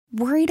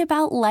Worried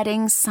about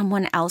letting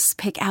someone else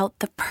pick out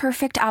the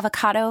perfect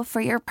avocado for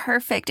your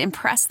perfect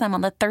impress them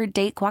on the third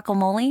date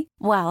guacamole?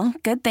 Well,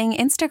 good thing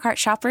Instacart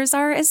shoppers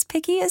are as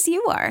picky as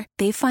you are.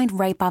 They find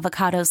ripe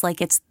avocados like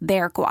it's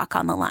their guac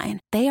on the line.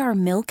 They are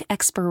milk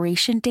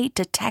expiration date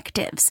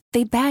detectives.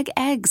 They bag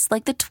eggs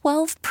like the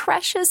 12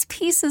 precious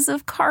pieces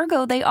of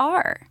cargo they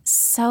are.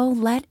 So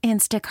let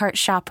Instacart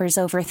shoppers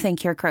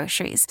overthink your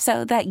groceries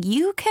so that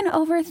you can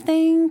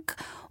overthink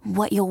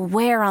what you'll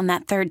wear on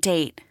that third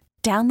date.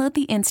 Download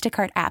the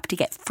Instacart app to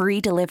get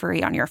free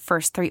delivery on your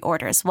first 3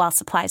 orders while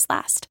supplies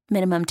last.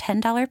 Minimum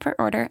 $10 per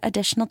order.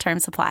 Additional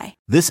terms apply.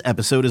 This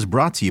episode is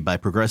brought to you by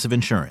Progressive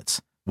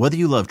Insurance. Whether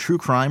you love true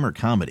crime or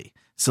comedy,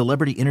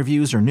 celebrity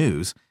interviews or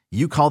news,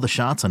 you call the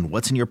shots on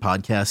what's in your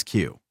podcast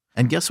queue.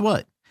 And guess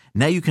what?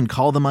 Now you can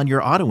call them on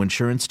your auto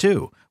insurance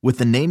too with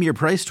the Name Your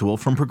Price tool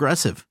from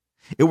Progressive.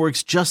 It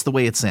works just the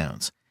way it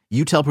sounds.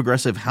 You tell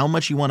Progressive how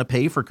much you want to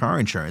pay for car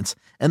insurance,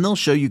 and they'll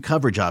show you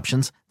coverage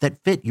options that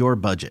fit your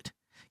budget.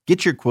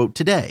 Get your quote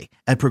today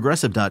at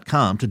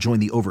Progressive.com to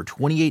join the over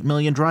 28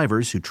 million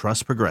drivers who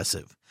trust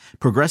Progressive.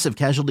 Progressive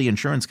Casualty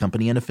Insurance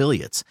Company and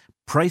Affiliates.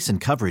 Price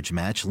and coverage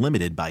match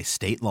limited by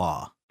state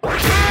law.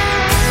 Gunner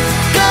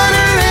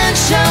and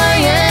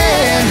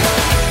Cheyenne.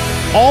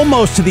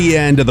 Almost to the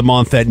end of the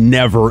month that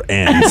never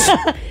ends.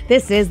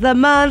 This is the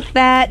month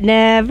that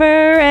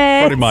never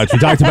ends. Pretty much. We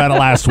talked about it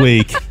last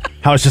week.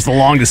 How it's just the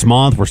longest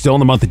month. We're still in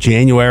the month of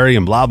January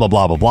and blah, blah,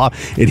 blah, blah, blah.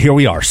 And here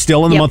we are,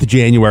 still in the month of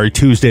January,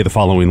 Tuesday the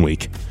following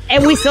week.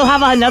 And we still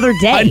have another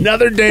day.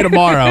 Another day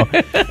tomorrow.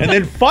 And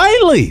then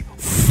finally,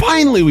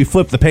 we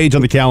flip the page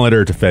on the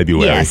calendar to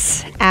February.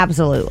 Yes,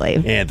 absolutely.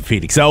 And the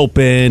Phoenix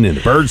Open and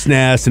the Bird's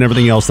Nest and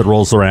everything else that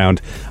rolls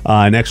around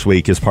next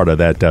week is part of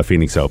that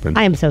Phoenix Open.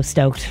 I am so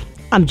stoked.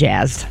 I'm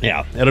jazzed.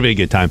 Yeah, it'll be a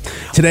good time.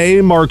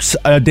 Today marks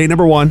day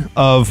number 1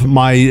 of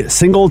my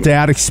single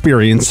dad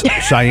experience,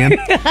 Cheyenne.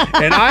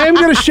 And I am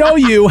going to show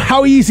you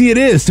how easy it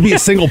is to be a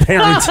single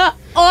parent.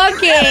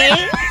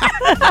 Okay.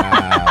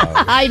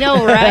 Wow. I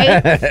know,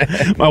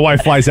 right? My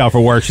wife flies out for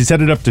work. She's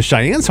headed up to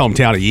Cheyenne's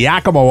hometown of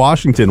Yakima,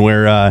 Washington,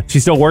 where she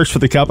still works for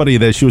the company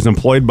that she was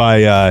employed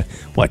by,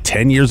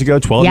 10 years ago,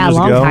 12 years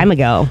ago? Yeah, a long time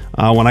ago.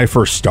 When I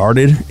first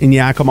started in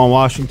Yakima,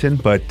 Washington.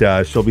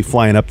 But she'll be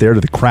flying up there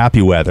to the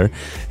crappy weather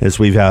as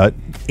we've had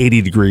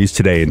 80 degrees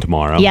today and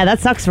tomorrow. Yeah,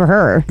 that sucks for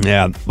her.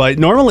 Yeah, but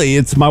normally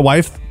it's my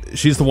wife.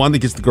 She's the one that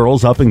gets the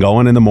girls up and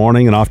going in the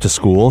morning and off to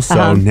school.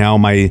 So now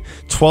my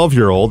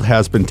 12-year-old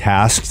has been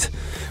tasked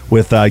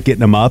with getting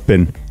them up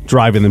and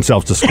driving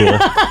themselves to school.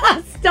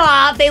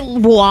 Stop. They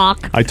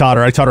walk. I taught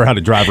her how to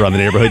drive around the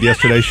neighborhood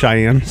yesterday,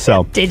 Cheyenne.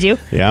 So did you?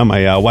 Yeah,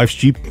 my wife's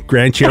Jeep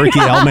Grand Cherokee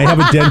L may have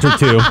a dent or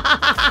two.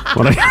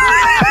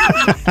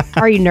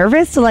 Are you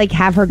nervous to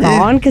have her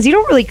gone? Because you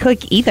don't really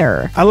cook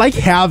either. I like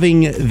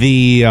having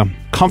the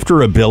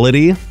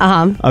comfortability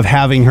of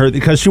having her,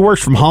 because she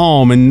works from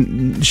home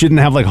and she didn't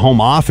have a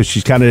home office.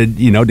 She's kind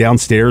of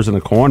downstairs in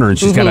a corner, and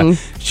she's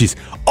she's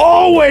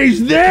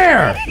always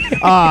there.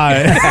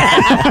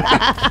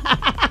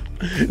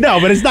 No,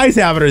 but it's nice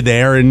having her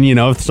there, and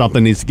if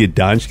something needs to get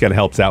done, she kind of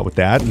helps out with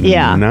that. And,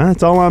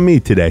 it's all on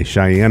me today,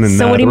 Cheyenne. And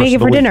so what are you making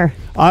for dinner?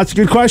 That's a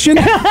good question.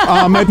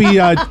 Might be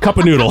a cup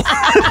of noodle.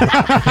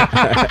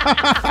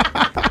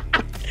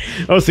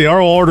 Let's see.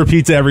 Or we'll order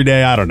pizza every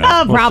day. I don't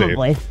know.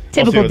 Probably.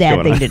 Typical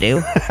dad thing to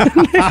do.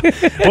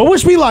 Well,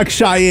 wish me luck,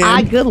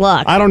 Cheyenne. Good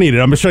luck. I don't need it.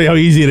 I'm going to show you how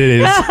easy it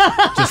is.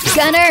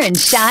 Gunner and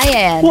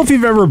Cheyenne. Well, if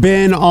you've ever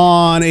been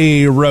on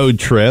a road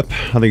trip,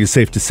 I think it's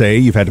safe to say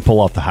you've had to pull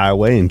off the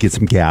highway and get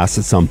some gas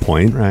at some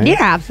point, right? Yeah,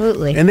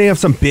 absolutely. And they have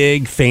some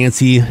big,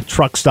 fancy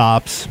truck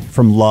stops,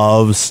 from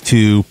Love's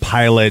to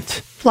Pilot,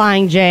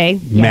 Flying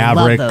J,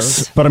 Mavericks. Love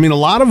those. But I mean, a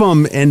lot of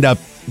them end up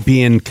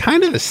being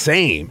kind of the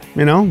same,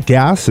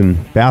 gas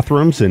and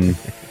bathrooms and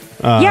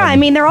I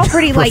mean, they're all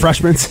pretty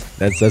refreshments.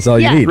 That's all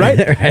you need, right?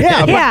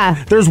 Yeah,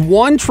 yeah. There's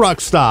one truck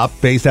stop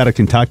based out of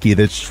Kentucky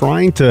that's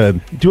trying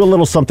to do a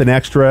little something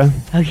extra.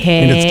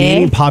 Okay. And it's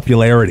gaining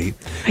popularity.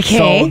 Okay.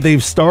 So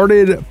they've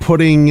started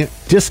putting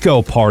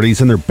disco parties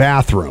in their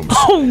bathrooms.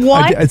 Oh,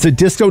 what? It's a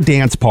disco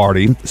dance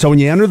party. So when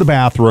you enter the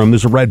bathroom,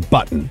 there's a red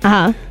button.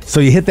 So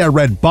you hit that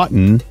red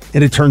button,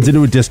 and it turns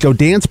into a disco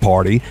dance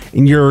party,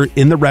 and you're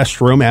in the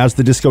restroom as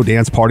the disco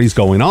dance party's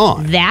going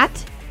on. That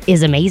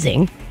is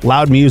amazing.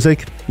 Loud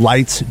music,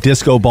 lights,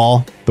 disco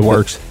ball, the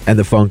works. And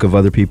the funk of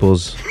other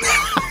people's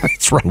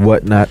that's right.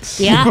 whatnots.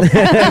 Yeah.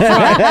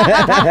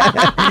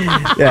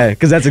 Yeah,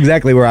 because that's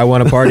exactly where I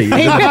want to party. In the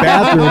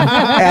bathroom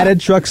at a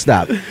truck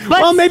stop.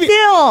 But maybe, still,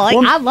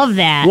 I love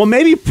that. Well,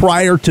 maybe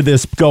prior to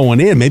this going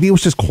in, maybe it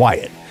was just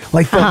quiet.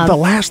 The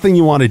last thing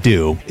you want to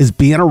do is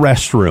be in a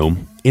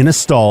restroom in a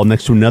stall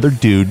next to another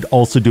dude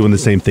also doing the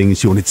same thing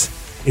as you, and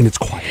it's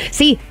quiet.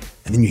 See,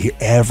 and then you hear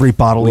every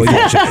bodily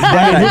function.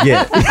 That I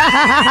get.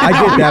 I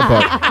get that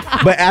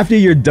part. But after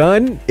you're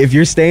done, if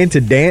you're staying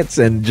to dance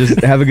and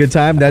just have a good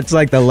time, that's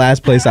like the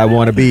last place I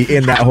want to be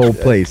in that whole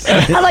place.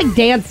 I like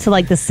dance to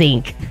like the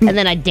sink, and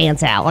then I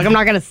dance out. Like I'm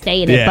not gonna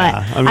stay in it, but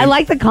I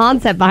like the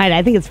concept behind it.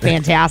 I think it's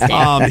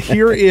fantastic.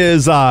 Here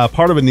is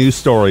part of a news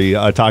story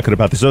talking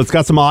about this. So it's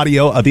got some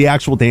audio of the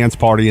actual dance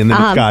party, and then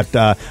it's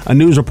got a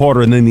news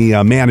reporter and then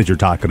the manager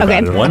talking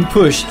about it. One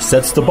push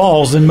sets the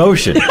balls in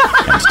motion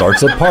and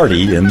starts a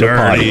party in the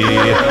party.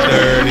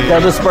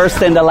 They'll just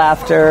burst into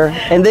laughter,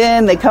 and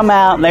then they come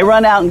out and they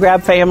run out and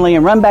grab family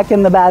and run back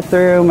in the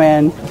bathroom,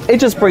 and it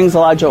just brings a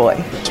lot of joy.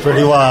 It's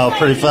pretty wild,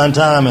 pretty fun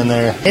time in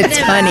there. It's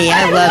funny.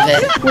 I love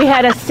it. We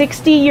had a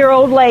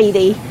 60-year-old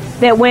lady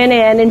that went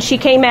in, and she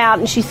came out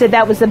and she said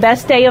that was the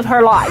best day of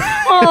her life.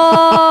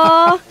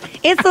 Aww.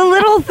 It's the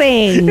little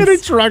things. In a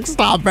truck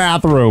stop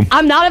bathroom.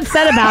 I'm not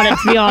upset about it,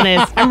 to be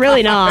honest. I'm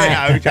really not.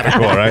 Yeah, kind of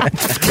cool, right?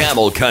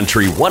 Camel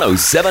Country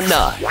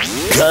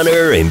 107.9.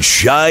 Gunner and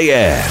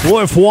Cheyenne.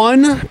 Well, if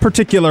one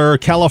particular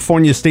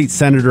California state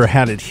senator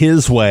had it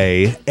his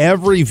way,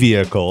 every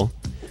vehicle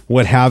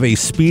would have a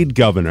speed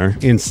governor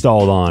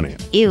installed on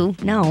it. Ew,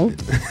 no.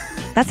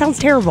 That sounds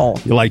terrible.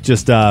 You like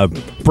just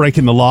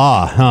breaking the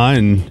law, huh?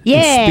 And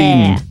yeah.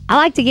 speeding. I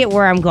like to get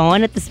where I'm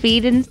going at the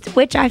speed in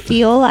which I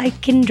feel I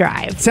can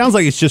drive. Sounds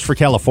like it's just for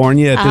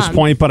California at this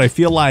point, but I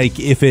feel like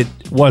if it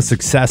was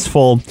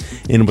successful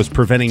and was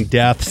preventing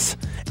deaths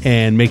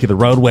and making the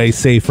roadway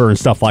safer and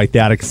stuff like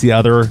that, I could see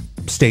other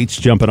states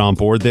jumping on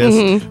board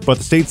this. But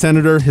the state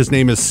senator, his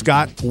name is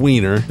Scott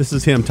Wiener. This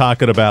is him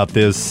talking about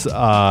this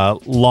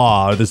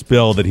law, this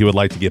bill that he would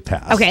like to get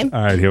passed. Okay.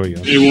 All right, here we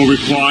go. It will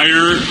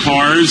require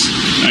cars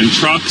and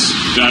trucks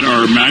that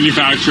are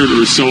manufactured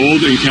or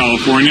sold in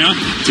California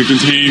to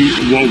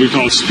contain what we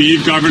call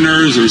speed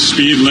governors or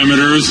speed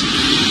limiters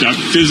that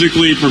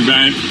physically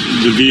prevent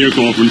the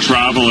vehicle from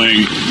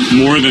traveling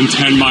more than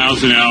 10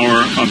 miles an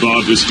hour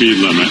above the speed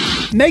limit.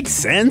 Makes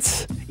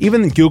sense.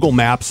 Even Google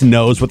Maps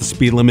knows what the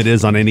speed limit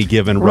is on any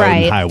given road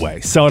and highway.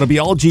 So it'll be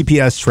all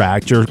GPS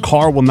tracked. Your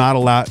car will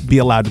not be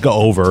allowed to go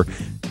over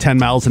 10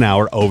 miles an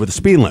hour over the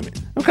speed limit.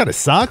 It'll kind of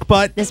suck,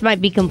 but... This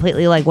might be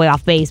completely like way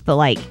off base, but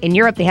like in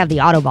Europe they have the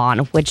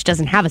Autobahn, which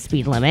doesn't have a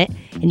speed limit,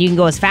 and you can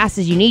go as fast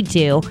as you need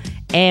to.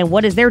 And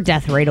what is their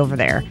death rate over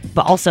there?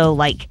 But also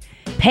like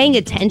paying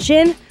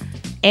attention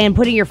and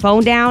putting your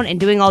phone down and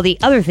doing all the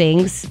other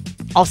things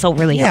also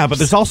really helps. Yeah, but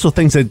there's also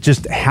things that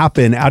just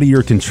happen out of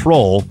your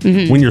control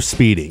when you're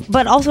speeding.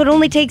 But also it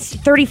only takes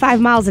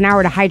 35 miles an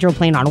hour to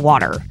hydroplane on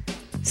water.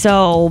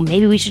 So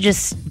maybe we should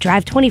just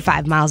drive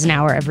 25 miles an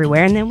hour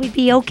everywhere and then we'd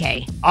be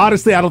okay.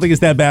 Honestly, I don't think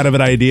it's that bad of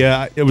an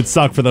idea. It would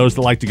suck for those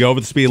that like to go over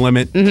the speed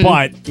limit.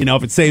 But, you know,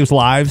 if it saves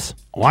lives,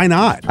 why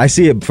not? I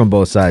see it from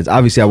both sides.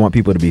 Obviously, I want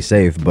people to be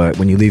safe, but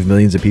when you leave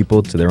millions of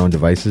people to their own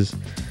devices,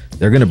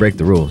 they're going to break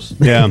the rules.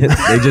 Yeah.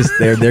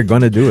 they're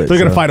going to do it. They're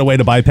going to find a way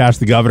to bypass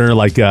the governor,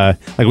 like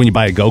when you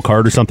buy a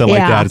go-kart or something like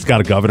that. It's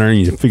got a governor, and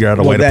you figure out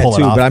a way to pull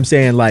it off. But I'm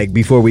saying, like,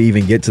 before we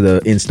even get to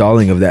the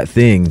installing of that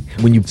thing,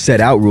 when you set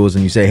out rules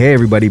and you say, hey,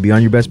 everybody, be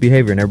on your best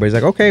behavior, and everybody's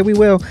like, okay, we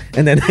will.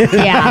 And then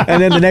and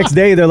then the next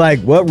day, they're like,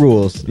 what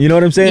rules? You know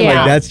what I'm saying?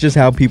 Yeah. Like, that's just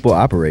how people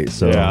operate.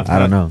 So, I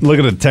don't know. Look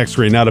at the text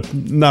screen. Not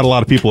a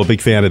lot of people are a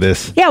big fan of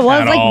this. Yeah, well,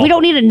 it's like we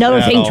don't need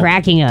another thing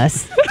tracking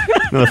us.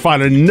 They're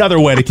finding another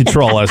way to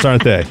control us,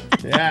 aren't they?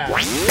 Yeah.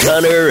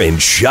 Gunner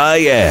and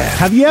Cheyenne.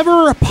 Have you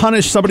ever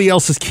punished somebody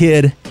else's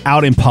kid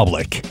out in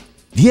public?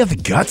 Do you have the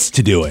guts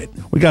to do it?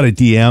 We got a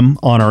DM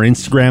on our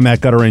Instagram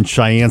at Gunner and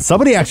Cheyenne.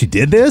 Somebody actually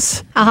did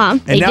this.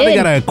 And now they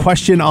got a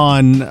question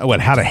on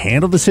how to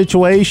handle the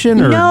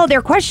situation? Or? No,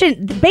 their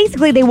question,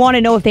 basically they want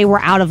to know if they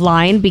were out of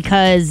line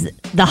because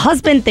the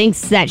husband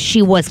thinks that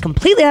she was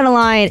completely out of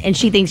line and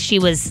she thinks she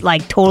was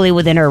like totally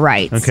within her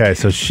rights. Okay,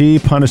 so she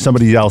punished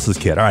somebody else's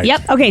kid. All right.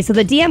 Yep. Okay, so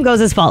the DM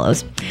goes as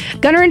follows.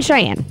 Gunner and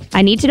Cheyenne,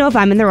 I need to know if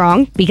I'm in the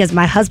wrong because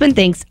my husband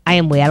thinks I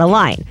am way out of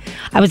line.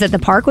 I was at the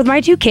park with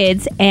my 2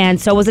 kids and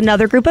so was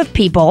another group of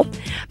people.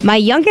 My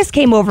youngest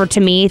came over to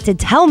me to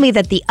tell me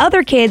that the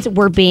other kids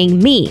were being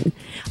mean.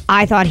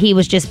 I thought he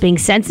was just being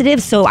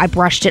sensitive, so I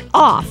brushed it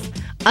off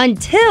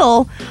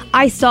until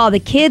I saw the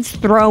kids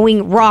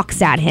throwing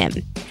rocks at him.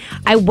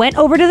 I went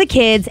over to the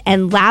kids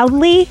and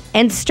loudly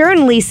and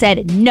sternly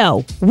said,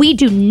 no, we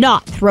do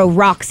not throw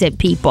rocks at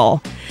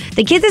people.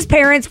 The kids'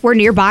 parents were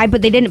nearby,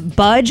 but they didn't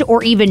budge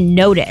or even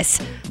notice.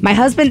 My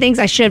husband thinks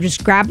I should have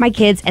just grabbed my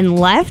kids and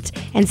left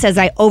and says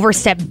I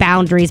overstepped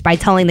boundaries by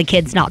telling the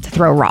kids not to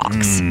throw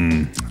rocks.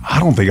 I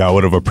don't think I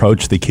would have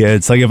approached the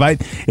kids. Like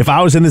if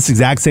I was in this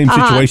exact same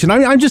situation,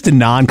 I'm just a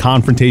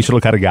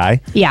non-confrontational kind of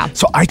guy. Yeah.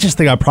 So I just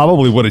think I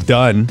probably would have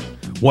done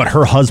what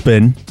her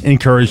husband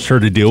encouraged her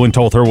to do and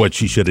told her what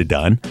she should have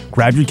done.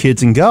 Grab your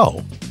kids and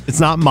go. It's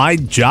not my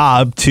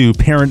job to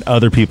parent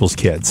other people's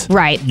kids.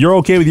 Right. You're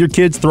okay with your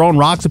kids throwing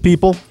rocks at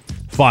people?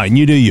 Fine,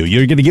 you do you.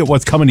 You're going to get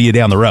what's coming to you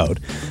down the road.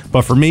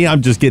 But for me,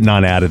 I'm just getting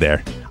on out of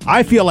there.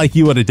 I feel like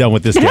you would have done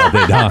what this girl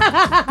did, huh?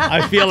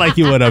 I feel like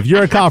you would have.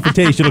 You're a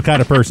confrontational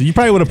kind of person. You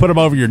probably would have put him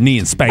over your knee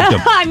and spanked him.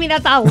 I mean,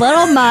 that's a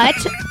little much,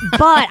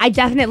 but I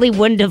definitely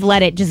wouldn't have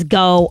let it just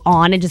go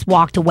on and just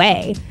walked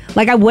away.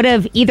 Like, I would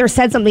have either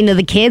said something to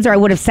the kids or I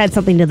would have said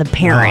something to the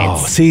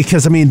parents. Oh, see,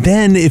 because, I mean,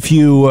 then if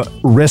you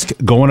risk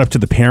going up to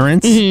the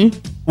parents,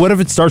 what if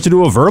it starts to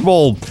do a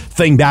verbal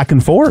thing back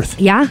and forth?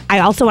 Yeah. I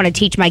also want to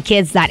teach my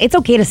kids that it's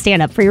okay to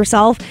stand up for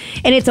yourself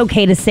and it's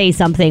okay to say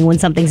something when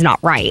something's not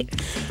right.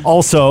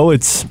 Also,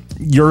 it's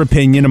your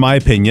opinion and my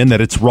opinion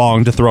that it's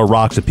wrong to throw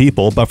rocks at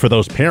people, but for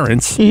those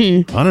parents,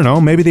 I don't know,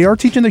 maybe they are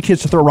teaching their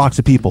kids to throw rocks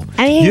at people.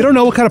 I mean, you don't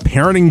know what kind of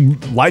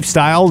parenting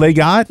lifestyle they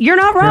got. You're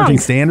not wrong. Parenting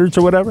standards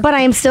or whatever. But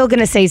I am still going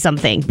to say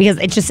something because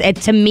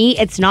to me,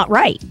 it's not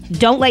right.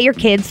 Don't let your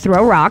kids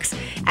throw rocks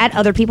at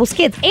other people's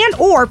kids and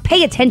or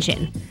pay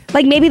attention.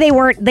 Like, maybe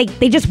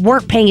they just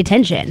weren't paying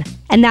attention,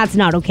 and that's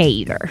not okay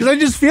either. Because I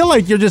just feel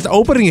like you're just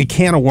opening a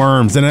can of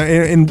worms,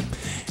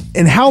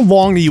 and how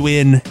long are you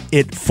in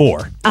it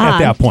for at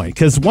that point?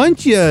 Because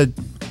once you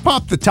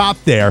pop the top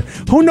there,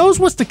 who knows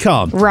what's to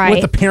come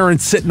with the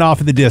parents sitting off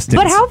in the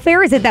distance. But how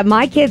fair is it that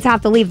my kids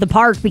have to leave the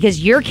park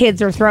because your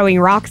kids are throwing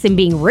rocks and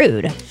being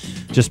rude?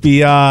 Just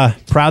be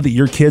proud that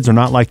your kids are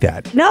not like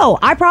that. No,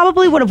 I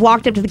probably would have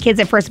walked up to the kids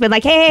at first and been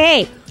like,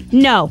 hey,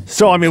 no.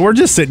 So, I mean, we're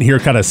just sitting here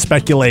kind of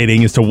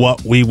speculating as to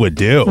what we would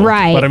do.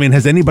 Right. But, I mean,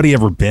 has anybody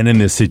ever been in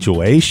this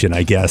situation,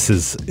 I guess,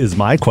 is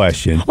my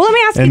question. Well, let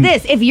me ask you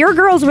this. If your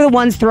girls were the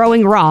ones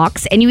throwing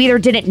rocks and you either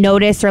didn't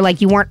notice or,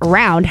 like, you weren't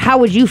around, how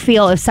would you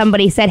feel if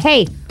somebody said,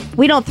 hey,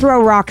 we don't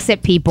throw rocks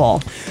at people?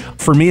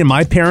 For me and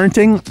my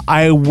parenting,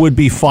 I would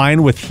be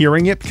fine with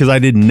hearing it because I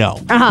didn't know,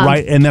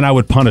 right? And then I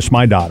would punish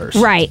my daughters.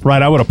 Right.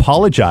 I would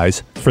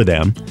apologize for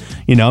them,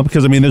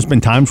 because, I mean, there's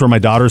been times where my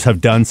daughters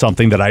have done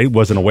something that I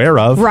wasn't aware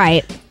of.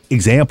 Right.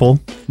 Example,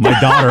 my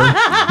daughter,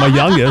 my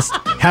youngest,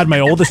 had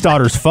my oldest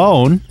daughter's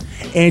phone,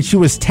 and she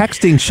was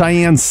texting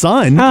Cheyenne's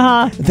son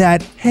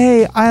that,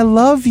 hey, I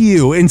love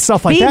you, and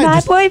stuff like that. Be my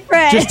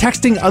boyfriend. Just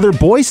texting other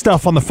boy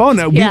stuff on the phone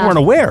that we weren't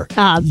aware.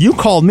 You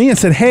called me and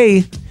said,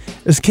 hey,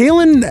 does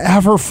Kaylin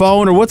have her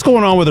phone, or what's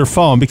going on with her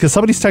phone? Because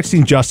somebody's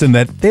texting Justin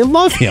that they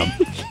love him,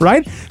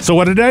 right? So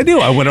what did I do?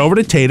 I went over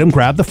to Tatum,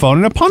 grabbed the phone,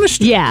 and I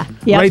punished him.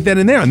 Right then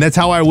and there. And that's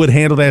how I would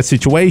handle that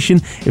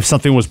situation if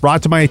something was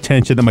brought to my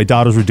attention that my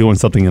daughters were doing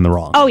something in the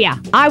wrong. Oh, yeah.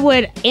 I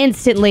would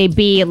instantly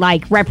be,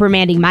 like,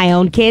 reprimanding my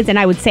own kids, and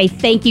I would say,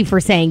 thank you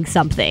for saying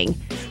something.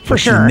 For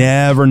sure. You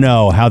never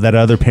know how that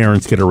other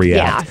parent's going to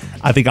react. Yeah.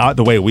 I think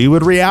the way we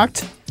would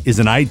react is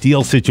an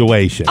ideal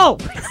situation. Oh,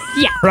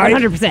 yeah, right?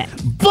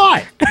 100%.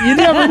 But you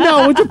never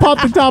know when you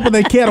pop the top of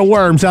that can of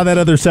worms how that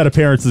other set of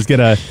parents is going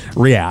to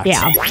react.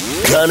 Yeah.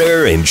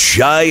 Gunner and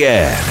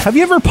Cheyenne. Have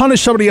you ever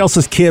punished somebody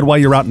else's kid while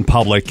you're out in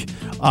public?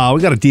 We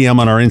got a DM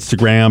on our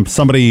Instagram.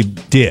 Somebody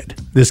did.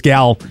 This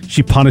gal,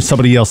 she punished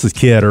somebody else's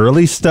kid, or at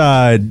least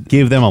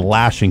gave them a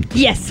lashing.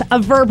 Yes, a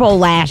verbal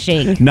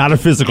lashing. Not a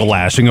physical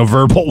lashing, a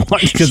verbal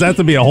one, because that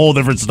would be a whole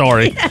different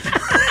story.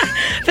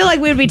 I feel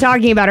like we would be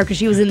talking about her because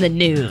she was in the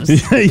news.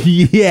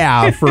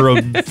 Yeah, for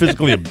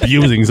physically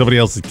abusing somebody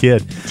else's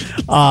kid,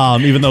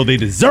 even though they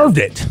deserved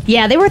it.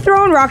 Yeah, they were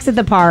throwing rocks at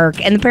the park,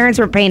 and the parents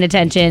weren't paying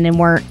attention and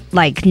weren't,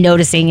 like,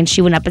 noticing, and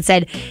she went up and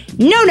said,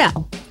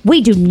 no,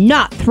 we do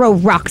not throw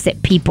rocks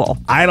at people.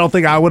 I don't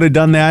think I would have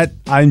done that.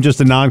 I'm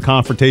just a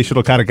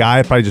non-confrontational kind of guy.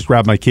 I'd probably just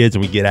grab my kids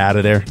and we get out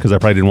of there because I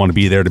probably didn't want to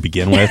be there to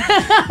begin with.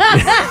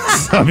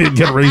 So I didn't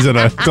get a reason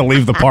to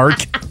leave the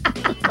park.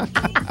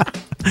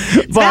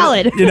 It's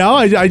valid.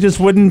 I just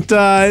wouldn't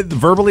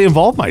verbally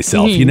involve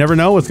myself. You never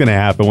know what's going to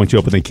happen once you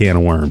open a can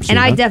of worms. And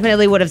I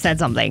definitely would have said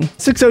something.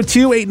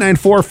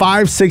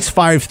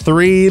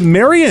 602-894-5653.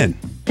 Marion.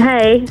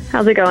 Hey,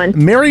 how's it going?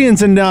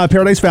 Marion's in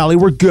Paradise Valley.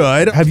 We're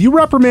good. Have you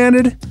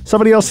reprimanded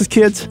somebody else's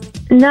kids?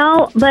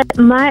 No, but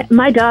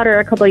my daughter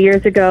a couple of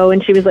years ago,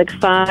 when she was like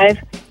 5,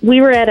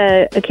 we were at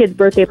a kid's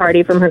birthday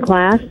party from her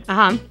class.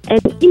 And,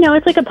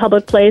 it's like a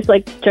public place,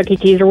 like Chuck E.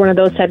 Cheese or one of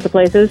those types of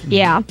places.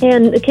 Yeah.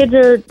 And the kids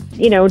are,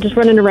 just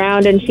running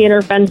around, and she and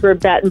her friends were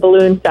batting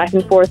balloons back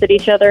and forth at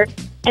each other.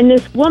 And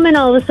this woman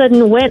all of a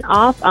sudden went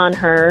off on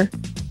her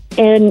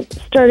and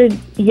started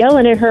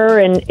yelling at her,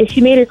 and she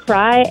made her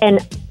cry, and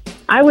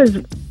I was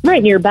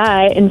right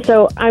nearby, and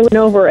so I went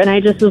over, and I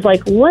just was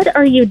like, what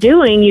are you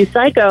doing, you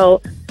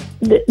psycho?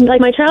 Like,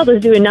 my child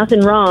is doing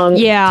nothing wrong.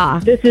 Yeah.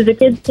 This is a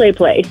kid's play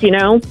place,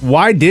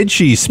 Why did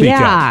she speak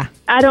up?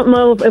 I don't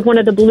know if one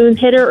of the balloons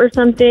hit her or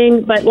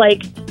something, but, I'm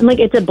like,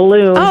 it's a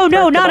balloon. Oh,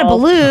 no, not a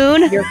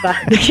balloon. You're fine.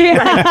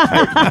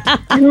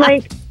 I'm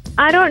like,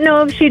 I don't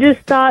know if she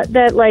just thought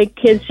that, like,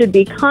 kids should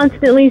be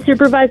constantly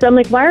supervised. I'm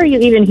like, why are you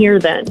even here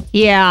then?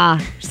 Yeah.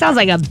 Sounds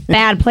like a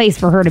bad place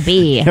for her to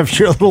be. If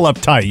you're a little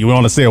uptight, you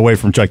want to stay away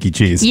from Chuck E.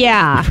 Cheese.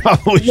 Yeah. You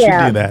probably should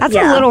do that. That's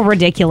a little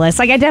ridiculous.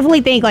 Like, I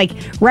definitely think, like,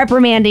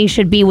 reprimanding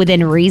should be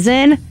within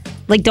reason.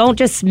 Like, don't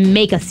just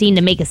make a scene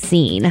to make a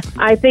scene.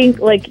 I think,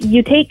 like,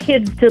 you take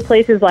kids to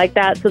places like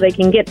that so they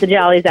can get the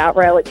jollies out,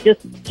 right? Like, just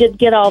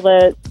get all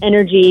the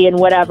energy and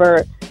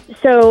whatever.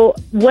 So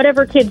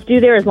whatever kids do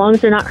there, as long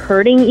as they're not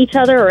hurting each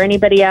other or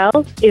anybody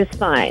else, is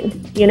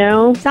fine, you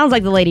know? Sounds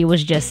like the lady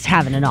was just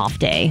having an off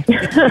day.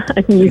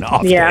 An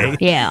off day.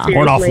 Yeah.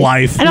 Or an off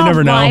life. You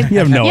never know. You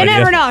have no idea. You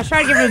never know. I was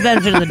trying to give her the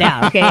benefit of the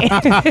doubt, okay?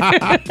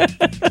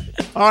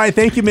 All right,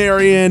 thank you,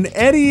 Marion.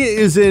 Eddie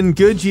is in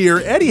Goodyear.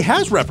 Eddie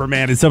has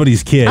reprimanded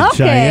somebody's kid, Okay.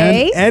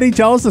 Cheyenne. Eddie,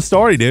 tell us the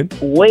story, dude.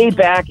 Way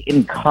back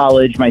in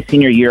college, my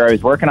senior year, I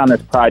was working on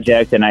this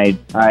project, and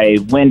I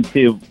went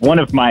to one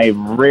of my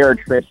rare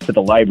trips to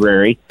the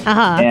library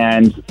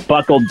and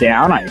buckled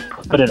down. I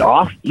put it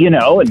off,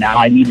 and now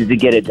I needed to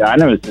get it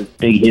done. It was this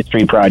big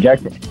history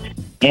project.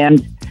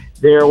 And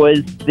there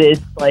was this,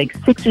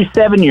 6 or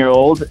 7 year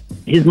old.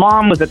 His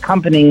mom was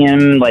accompanying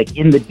him,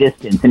 in the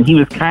distance, and he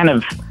was kind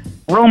of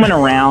roaming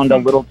around a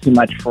little too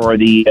much for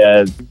the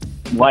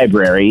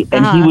library,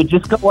 and he would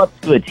just go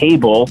up to a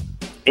table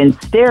and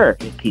stare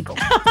at people.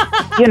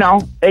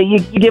 You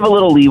give a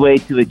little leeway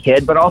to a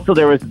kid, but also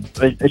there was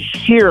a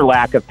sheer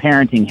lack of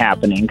parenting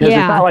happening, because it's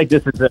not like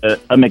this is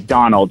a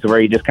McDonald's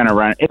where you just kind of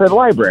run. It's a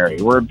library.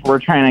 We're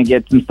trying to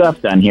get some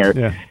stuff done here.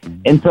 Yeah.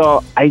 And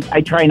so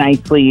I try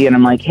nicely, and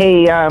I'm like,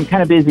 hey, I'm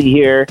kind of busy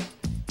here.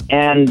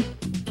 And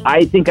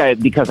I think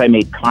because I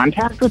made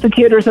contact with the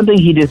kid or something,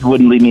 he just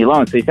wouldn't leave me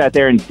alone. So he sat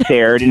there and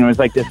stared, and it was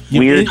like this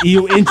weird...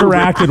 You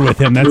interacted with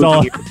him, that's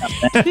all. You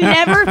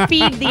never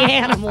feed the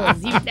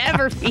animals. You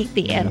never feed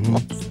the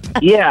animals.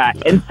 Yeah,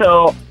 and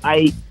so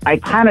I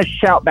kind of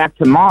shout back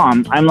to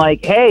Mom. I'm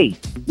like, hey,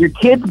 your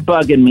kid's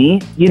bugging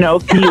me.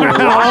 Can you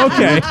watch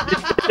okay.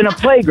 It's in a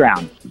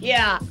playground.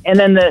 Yeah. And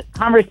then the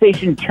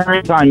conversation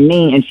turns on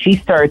me, and she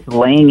starts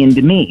laying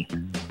into me.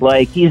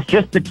 He's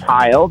just a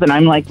child, and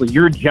I'm like, well,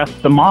 you're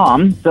just the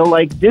mom,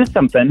 so, do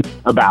something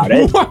about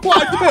it. What,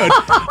 dude?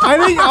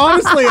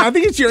 I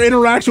think it's your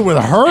interaction with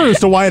her as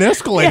to why it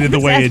escalated the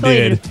way it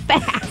did.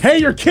 Fast. Hey,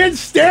 your kid's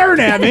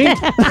staring at me.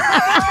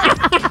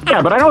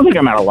 Yeah, but I don't think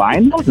I'm out of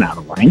line. I wasn't out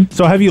of line.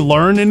 So have you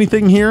learned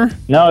anything here?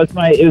 No, it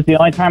was the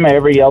only time I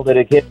ever yelled at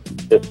a kid.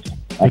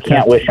 I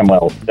can't wish him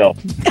well still.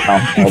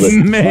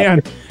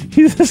 Man.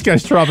 This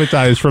guy's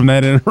traumatized from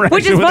that interaction.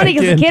 Which is funny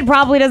because the kid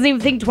probably doesn't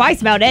even think twice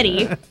about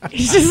Eddie.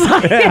 He's just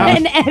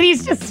and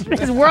Eddie's just,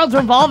 his world's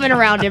revolving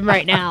around him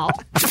right now.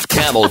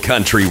 Camel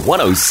Country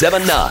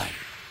 107.9.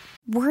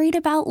 Worried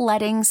about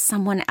letting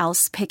someone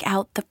else pick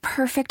out the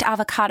perfect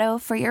avocado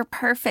for your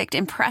perfect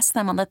impress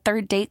them on the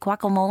third date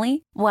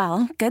guacamole?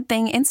 Well, good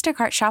thing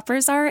Instacart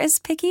shoppers are as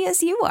picky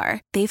as you are.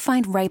 They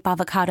find ripe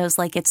avocados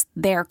like it's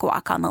their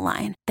guac on the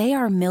line. They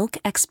are milk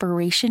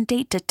expiration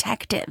date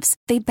detectives.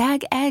 They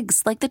bag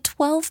eggs like the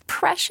 12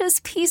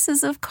 precious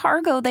pieces of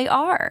cargo they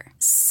are.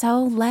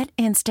 So let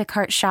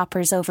Instacart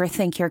shoppers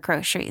overthink your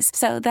groceries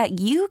so that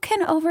you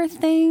can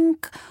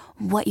overthink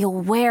what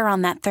you'll wear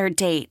on that third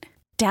date.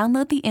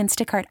 Download the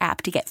Instacart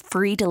app to get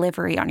free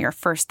delivery on your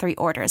first 3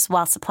 orders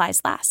while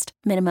supplies last.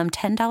 Minimum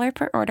 $10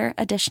 per order.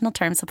 Additional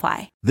terms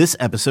apply. This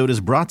episode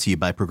is brought to you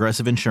by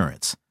Progressive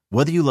Insurance.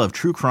 Whether you love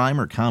true crime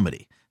or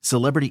comedy,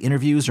 celebrity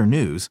interviews or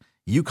news,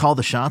 you call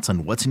the shots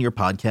on what's in your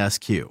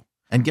podcast queue.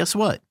 And guess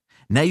what?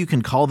 Now you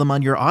can call them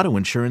on your auto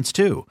insurance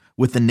too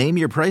with the Name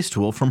Your Price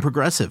tool from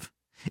Progressive.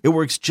 It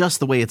works just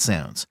the way it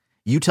sounds.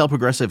 You tell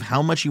Progressive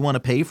how much you want to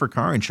pay for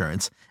car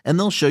insurance, and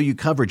they'll show you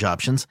coverage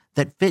options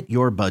that fit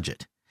your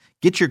budget.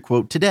 Get your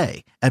quote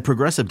today at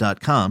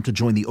Progressive.com to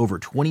join the over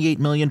 28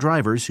 million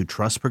drivers who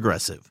trust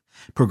Progressive.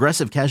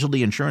 Progressive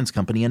Casualty Insurance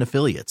Company and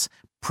Affiliates.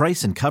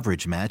 Price and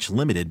coverage match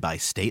limited by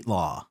state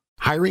law.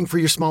 Hiring for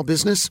your small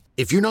business?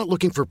 If you're not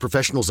looking for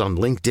professionals on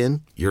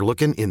LinkedIn, you're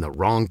looking in the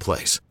wrong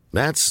place.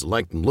 That's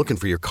like looking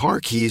for your car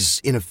keys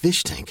in a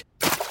fish tank.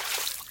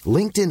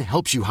 LinkedIn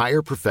helps you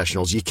hire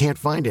professionals you can't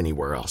find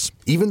anywhere else,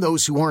 even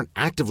those who aren't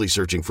actively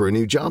searching for a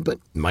new job but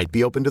might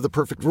be open to the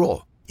perfect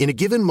role. In a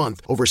given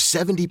month, over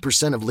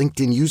 70% of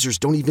LinkedIn users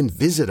don't even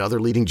visit other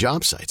leading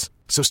job sites.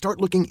 So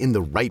start looking in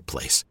the right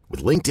place.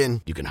 With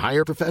LinkedIn, you can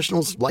hire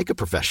professionals like a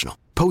professional.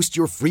 Post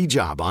your free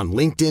job on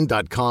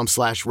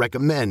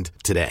linkedin.com/recommend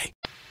today.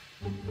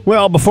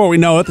 Well, before we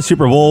know it, the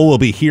Super Bowl will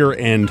be here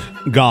and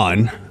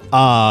gone.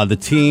 The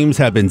teams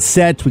have been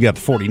set. We got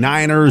the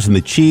 49ers and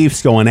the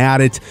Chiefs going at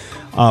it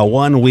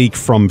 1 week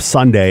from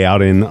Sunday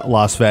out in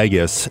Las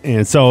Vegas.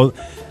 And so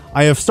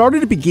I have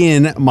started to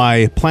begin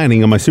my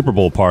planning of my Super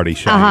Bowl party,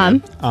 Cheyenne,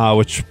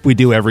 which we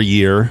do every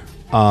year.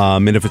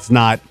 And if it's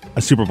not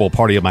a Super Bowl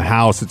party at my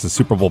house, it's a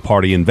Super Bowl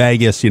party in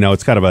Vegas.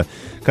 It's kind of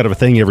a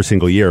thing every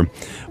single year.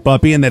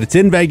 But being that it's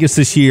in Vegas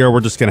this year, we're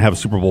just going to have a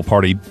Super Bowl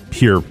party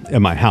here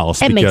at my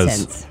house. It because,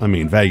 makes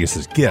sense. Vegas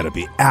is going to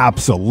be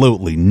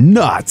absolutely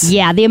nuts.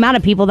 Yeah, the amount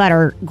of people that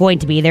are going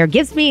to be there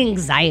gives me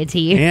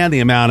anxiety. And the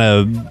amount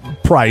of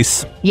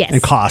price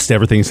and cost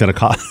everything's going to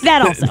cost.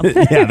 That also.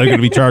 Yeah, they're going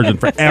to be charging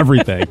for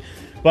everything.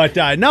 But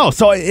no,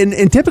 so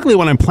and typically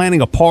when I'm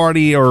planning a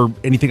party or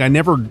anything, I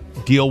never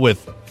deal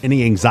with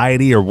any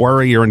anxiety or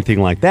worry or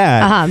anything like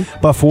that.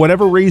 But for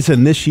whatever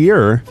reason this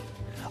year,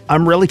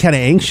 I'm really kind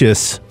of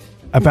anxious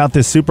about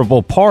this Super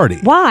Bowl party.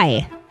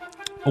 Why?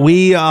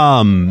 We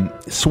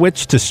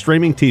switched to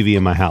streaming TV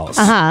in my house.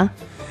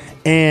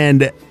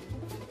 And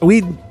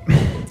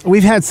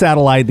we've had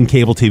satellite and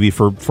cable TV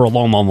for a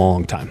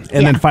long time.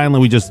 And then finally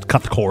we just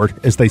cut the cord,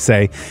 as they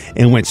say,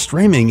 and went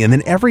streaming. And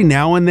then every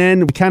now and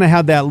then we kind of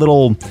had that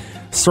little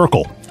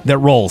circle that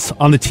rolls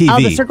on the TV.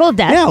 Oh, the circle of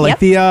death. Yeah, like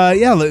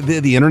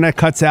the internet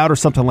cuts out or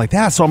something like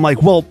that. So I'm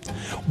like, well,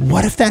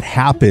 what if that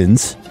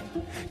happens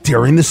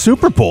during the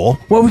Super Bowl?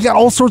 Well, we got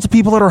all sorts of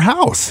people at our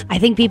house. I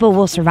think people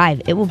will survive.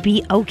 It will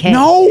be okay.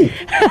 No.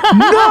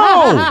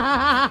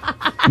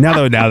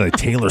 Now that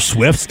Taylor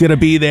Swift's going to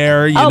be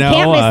there, you know.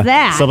 Can't miss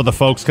that. Some of the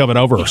folks coming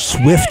over are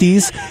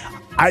Swifties.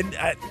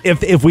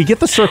 If we get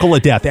the circle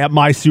of death at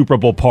my Super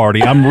Bowl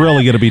party, I'm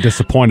really going to be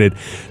disappointed.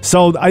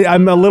 So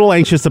I'm a little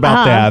anxious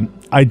about that.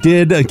 I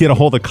did get a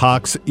hold of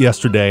Cox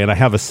yesterday, and I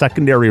have a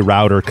secondary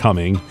router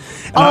coming.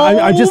 And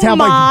I just have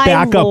like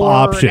backup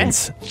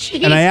options.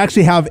 Jeez. And I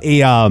actually have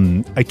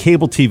a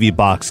cable TV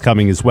box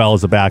coming as well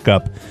as a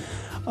backup.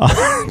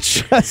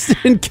 Just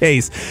in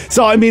case.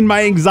 So, I mean,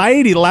 my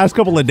anxiety the last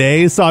couple of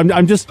days, so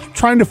I'm just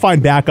trying to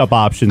find backup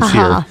options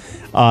here.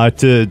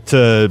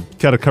 To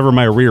kind of cover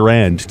my rear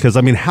end. Because,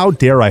 I mean, how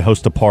dare I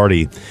host a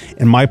party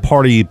and my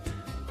party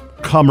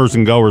comers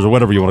and goers, or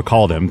whatever you want to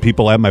call them,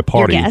 people at my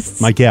party. Your guests.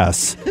 My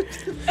guests.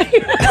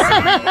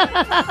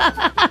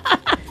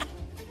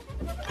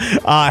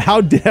 How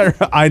dare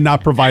I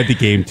not provide the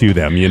game to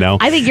them, you know?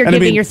 I think you're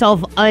giving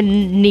yourself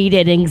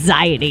unneeded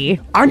anxiety.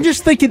 I'm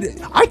just thinking,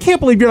 I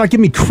can't believe you're not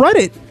giving me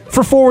credit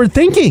for forward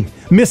thinking.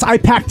 Miss, I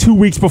packed 2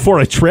 weeks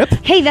before a trip.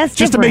 Hey, that's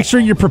just different. To make sure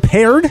you're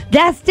prepared.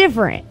 That's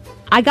different.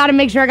 I got to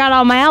make sure I got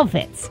all my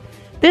outfits.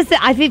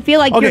 I feel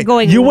like you're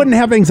going... You wouldn't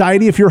have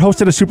anxiety if you're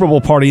hosting a Super Bowl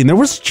party and there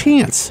was a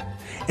chance.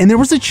 And there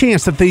was a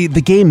chance that the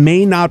game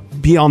may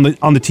not be on the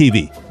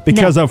TV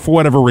because of for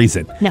whatever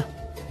reason. No.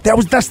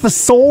 That's the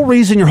sole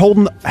reason you're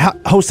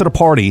hosting a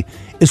party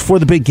is for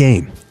the big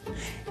game.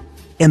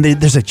 And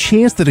there's a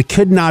chance that it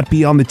could not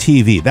be on the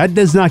TV. That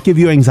does not give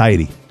you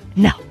anxiety.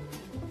 No.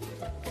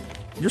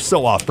 You're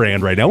so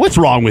off-brand right now. What's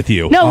wrong with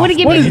you? No, it wouldn't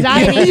give me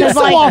anxiety. You're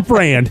so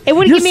off-brand. It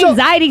wouldn't give me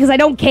anxiety because I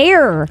don't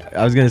care.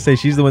 I was going to say,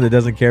 she's the one that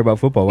doesn't care about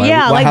football. Why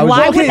would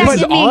that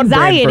give me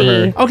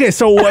anxiety? Okay,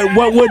 so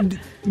what would...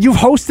 You've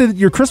hosted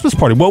your Christmas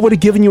party. What would have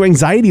given you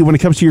anxiety when it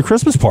comes to your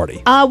Christmas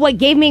party? What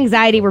gave me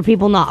anxiety were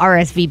people not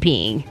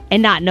RSVPing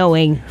and not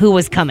knowing who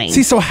was coming.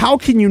 See, so how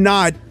can you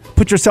not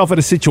put yourself in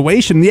a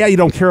situation, you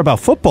don't care about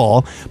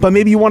football, but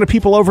maybe you wanted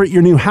people over at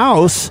your new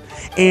house,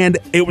 and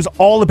it was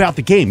all about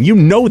the game. You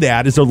know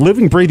that as a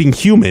living, breathing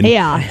human.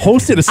 Yeah.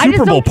 Hosted a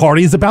Super Bowl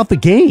party is about the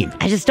game.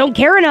 I just don't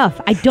care enough.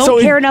 I don't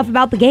care enough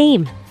about the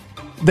game.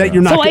 That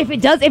you're not. So if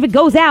it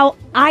goes out,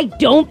 I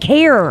don't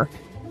care.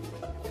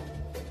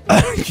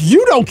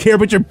 You don't care,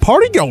 but your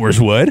party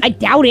goers would. I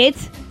doubt it.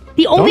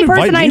 The only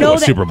person I know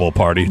to a Super Bowl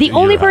party. The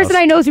only person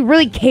I know who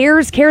really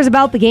cares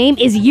about the game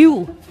is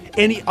you.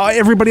 And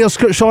everybody else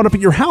showing up at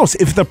your house.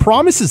 If the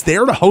promise is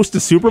there to host a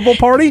Super Bowl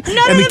party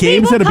and the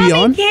game's going to be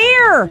on,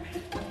 care.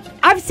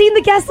 I've seen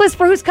the guest list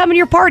for who's coming to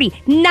your party.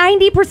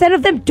 90%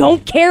 of them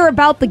don't care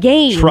about the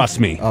game. Trust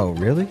me. Oh,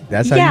 really?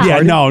 That's how you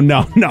started?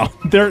 No.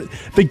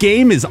 The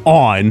game is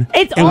on.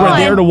 It's and on. We're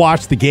there to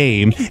watch the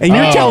game. And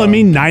you're telling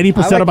me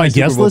 90% of my guest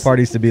Super Bowl list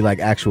parties to be like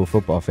actual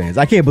football fans.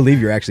 I can't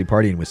believe you're actually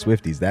partying with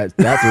Swifties. That's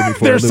really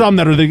There's some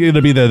that are going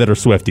to be there that are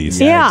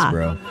Swifties. Yeah.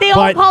 Bro. They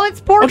all call it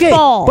sports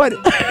ball. But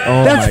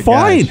that's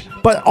fine. Gosh.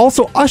 But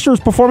also ushers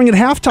performing at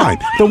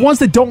halftime. The ones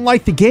that don't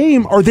like the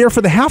game are there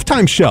for the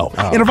halftime show.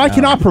 And if I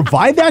cannot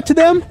provide that to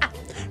them,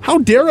 how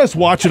dare us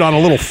watch it on a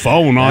little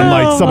phone on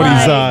like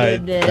somebody's...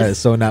 That is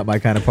so not my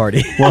kind of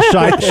party. Well,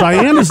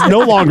 Cheyenne is no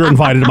longer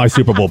invited to my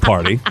Super Bowl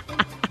party.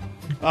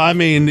 I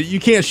mean, you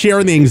can't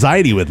share in the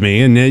anxiety with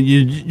me, and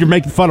you're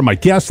making fun of my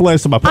guest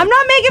list. I'm not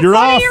making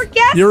fun of your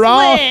guest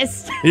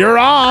list. You're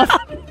off.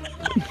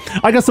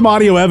 I got some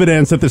audio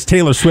evidence that this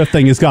Taylor Swift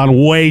thing has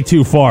gone way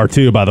too far,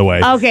 too, by the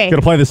way. Okay.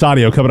 Gonna play this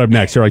audio coming up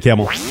next here on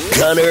Camel.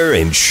 Gunner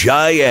and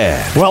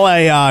Cheyenne. Well,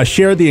 I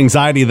shared the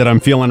anxiety that I'm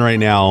feeling right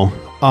now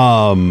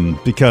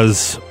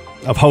because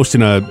of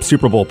hosting a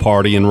Super Bowl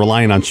party and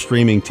relying on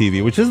streaming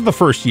TV, which is the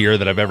first year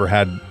that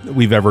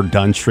we've ever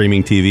done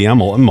streaming TV.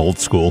 I'm old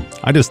school.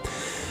 I just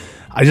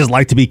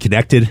like to be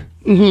connected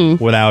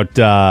without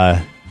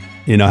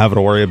having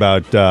to worry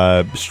about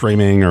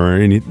streaming or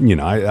any.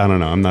 I don't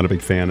know. I'm not a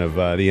big fan of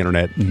the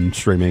internet and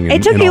streaming.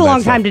 It took you a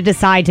long time to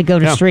decide to go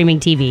to streaming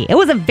TV. It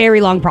was a very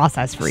long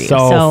process for you.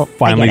 So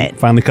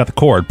finally cut the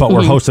cord. But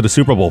we're hosting a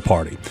Super Bowl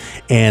party,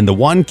 and the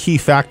one key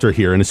factor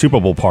here in a Super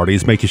Bowl party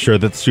is making sure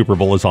that the Super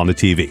Bowl is on the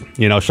TV.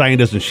 Cheyenne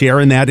doesn't share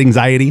in that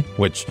anxiety,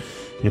 which.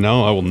 I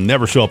will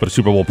never show up at a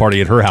Super Bowl party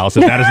at her house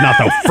if that is not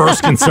the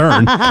first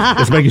concern.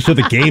 Is making sure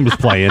the game is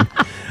playing.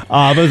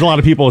 There's a lot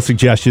of people with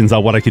suggestions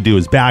on what I could do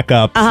as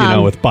backup,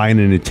 with buying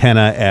an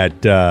antenna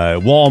at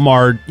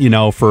Walmart,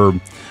 for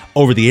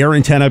over-the-air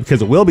antenna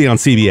because it will be on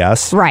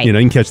CBS. Right. You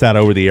can catch that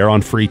over the air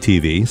on free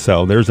TV.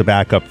 So there's a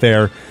backup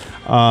there.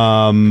 What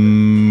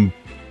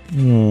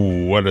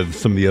are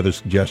some of the other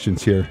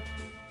suggestions here?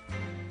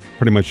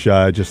 Pretty much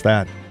just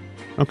that.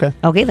 Okay.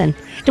 Okay, then.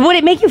 Would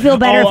it make you feel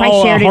better if I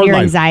shared in your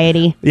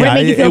anxiety? Yeah, would it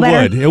make you feel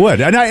better? It would.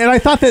 And I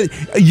thought that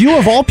you,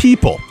 of all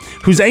people,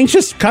 who's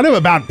anxious kind of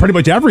about pretty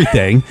much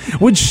everything,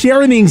 would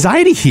share in the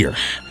anxiety here.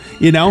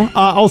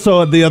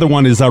 Also, the other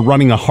one is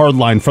running a hard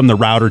line from the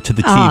router to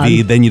the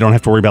TV. Then you don't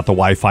have to worry about the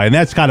Wi-Fi. And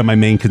that's kind of my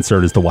main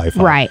concern is the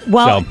Wi-Fi. Right.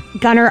 Well,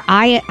 Gunnar,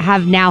 I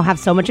have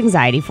so much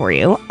anxiety for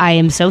you. I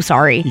am so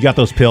sorry. You got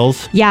those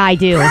pills? Yeah, I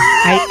do.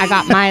 I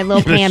got my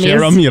little Pammies.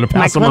 Share them? You gonna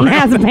pass them around?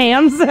 My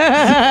Pams.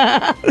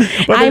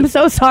 I'm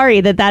so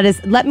sorry that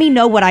is. Let me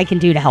know what I can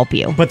do to help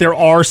you. But there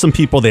are some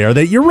people there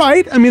that you're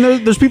right. I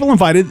mean, there's people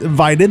invited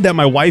that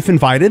my wife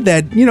invited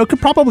that could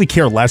probably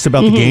care less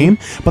about the game,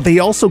 but they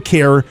also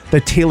care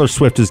that Taylor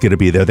Swift is going to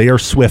be there. They are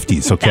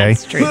Swifties, okay?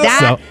 That's true.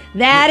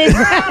 That is.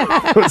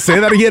 Say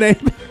that again,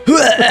 Abe.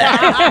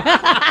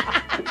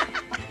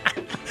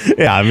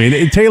 Yeah, I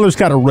mean, Taylor's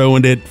kind of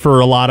ruined it for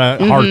a lot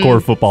of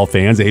hardcore football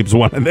fans. Abe's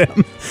one of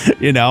them,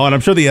 and I'm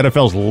sure the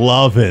NFL's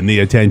loving the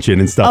attention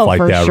and stuff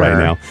like that right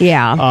now.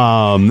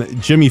 Yeah.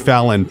 Jimmy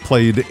Fallon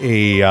played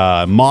a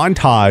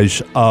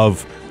montage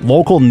of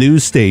local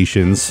news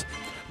stations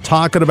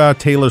talking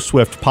about Taylor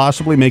Swift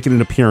possibly making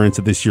an appearance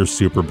at this year's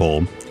Super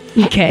Bowl.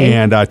 Okay.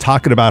 And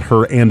talking about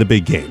her and the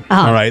big game.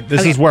 All right.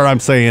 This is where I'm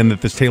saying that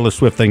this Taylor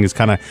Swift thing has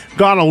kind of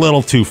gone a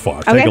little too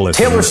far. Take a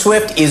listen. Taylor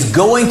Swift is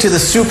going to the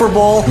Super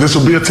Bowl. This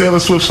will be a Taylor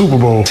Swift Super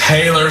Bowl.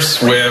 Taylor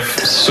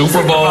Swift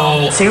Super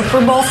Bowl.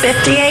 Super Bowl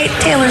 58,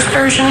 Taylor's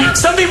version.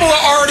 Some people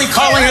are already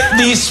calling it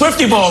the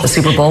Swiftie Bowl. The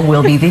Super Bowl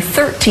will be the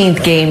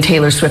 13th game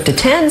Taylor Swift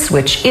attends,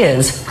 which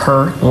is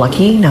her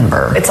lucky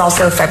number. It's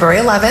also February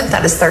 11th.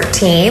 That is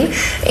 13.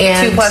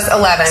 And 2 plus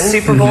 11.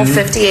 Super Bowl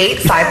 58.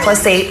 5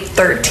 plus 8,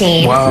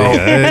 13. Wow.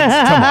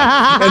 Yeah, come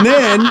on. And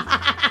then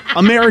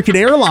American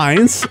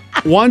Airlines,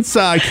 once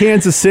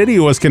Kansas City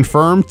was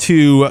confirmed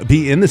to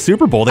be in the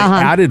Super Bowl, they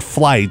added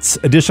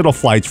additional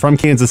flights from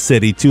Kansas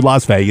City to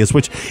Las Vegas,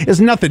 which is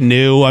nothing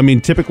new. I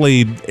mean,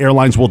 typically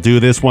airlines will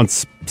do this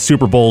once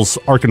Super Bowls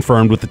are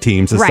confirmed with the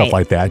teams and stuff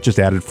like that, just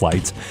added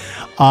flights.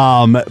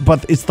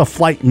 But it's the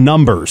flight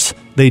numbers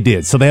they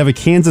did. So they have a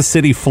Kansas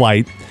City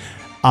flight,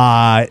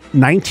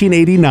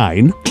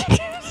 1989.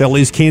 That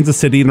leaves Kansas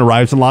City and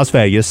arrives in Las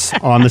Vegas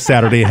on the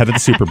Saturday ahead of the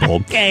Super Bowl.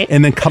 Okay.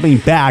 And then coming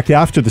back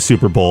after the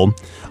Super Bowl,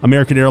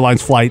 American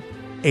Airlines Flight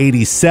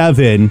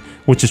 87,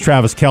 which is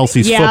Travis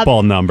Kelce's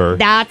football number.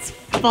 That's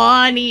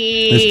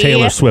funny. This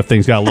Taylor Swift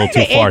thing's got a little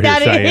too far here,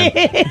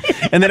 Cheyenne.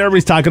 And then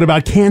everybody's talking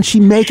about, can she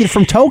make it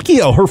from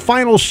Tokyo? Her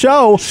final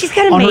show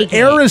on her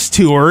Eras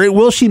tour.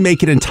 Will she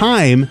make it in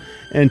time?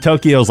 And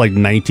Tokyo's like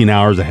 19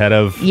 hours ahead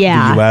of the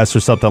U.S. or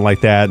something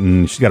like that.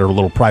 And she's got her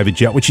little private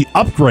jet, which she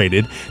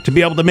upgraded to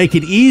be able to make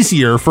it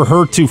easier for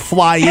her to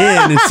fly in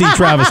and see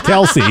Travis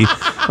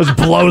Kelce, which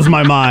blows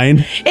my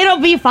mind. It'll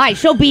be fine.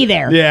 She'll be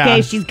there. Yeah.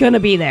 Okay, she's going to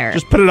be there.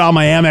 Just put it on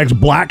my Amex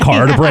Black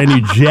Card, a brand new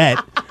jet.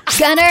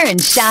 Gunner and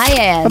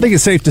Cheyenne. I think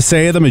it's safe to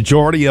say the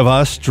majority of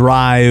us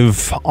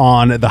drive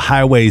on the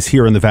highways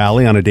here in the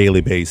Valley on a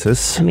daily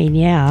basis. I mean,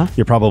 yeah.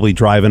 You're probably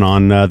driving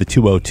on the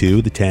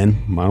 202, the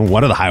 10,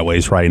 one of the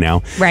highways right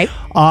now. Right.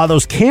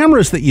 Those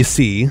cameras that you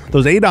see,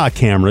 those ADOT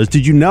cameras,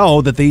 did you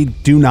know that they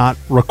do not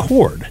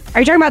record? Are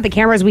you talking about the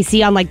cameras we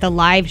see on like the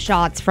live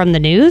shots from the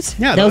news?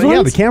 Yeah, those ones?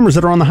 Yeah, the cameras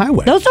that are on the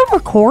highway. Those don't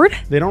record?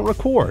 They don't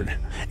record.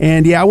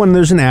 And yeah, when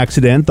there's an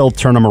accident, they'll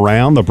turn them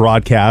around. They'll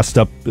broadcast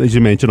up, as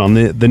you mentioned, on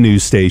the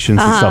news stations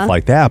and stuff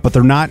like that. But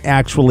they're not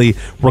actually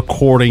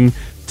recording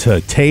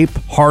to tape,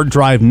 hard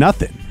drive,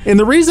 nothing. And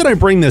the reason I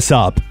bring this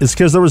up is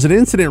because there was an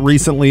incident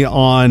recently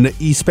on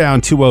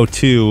eastbound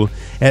 202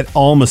 at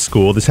Alma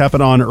School. This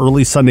happened on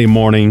early Sunday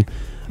morning.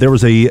 There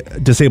was a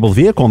disabled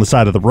vehicle on the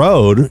side of the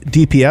road.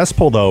 DPS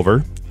pulled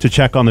over to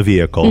check on the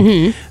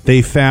vehicle.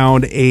 They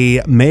found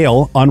a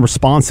male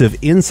unresponsive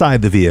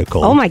inside the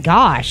vehicle. Oh my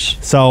gosh.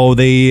 So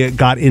they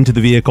got into the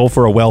vehicle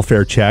for a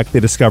welfare check. They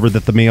discovered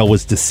that the male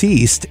was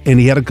deceased and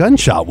he had a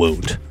gunshot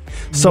wound.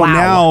 So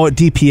now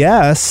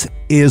DPS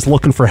is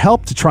looking for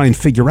help to try and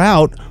figure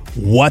out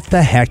what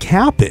the heck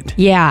happened.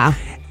 Yeah.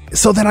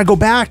 So then I go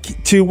back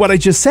to what I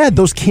just said.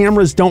 Those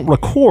cameras don't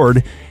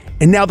record.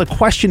 And now the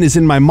question is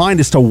in my mind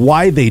as to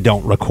why they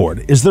don't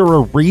record. Is there a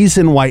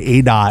reason why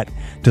ADOT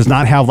does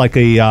not have like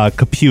a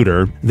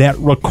computer that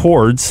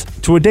records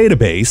to a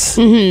database?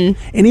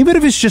 And even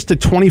if it's just a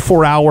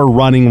 24-hour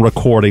running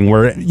recording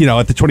where, at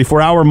the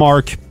 24-hour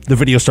mark, the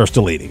video starts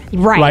deleting.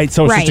 Right?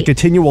 So it's just a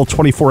continual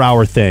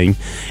 24-hour thing.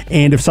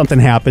 And if something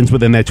happens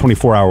within that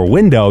 24-hour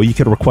window, you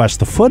could request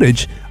the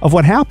footage of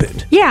what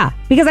happened. Yeah,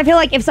 because I feel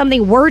like if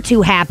something were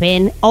to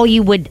happen,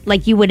 you would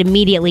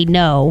immediately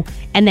know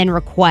and then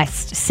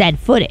request said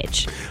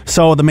footage.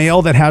 So the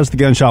male that has the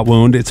gunshot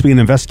wound, it's being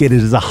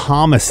investigated as a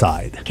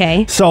homicide.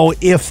 Okay. So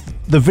if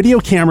the video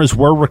cameras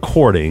were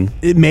recording,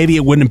 maybe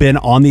it wouldn't have been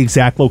on the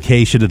exact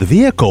location of the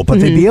vehicle, but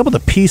they'd be able to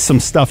piece some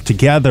stuff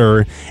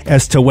together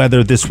as to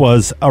whether this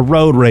was a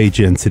road rage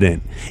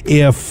incident,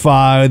 if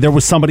there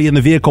was somebody in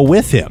the vehicle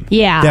with him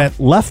that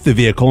left the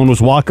vehicle and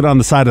was walking on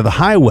the side of the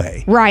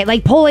highway. Right,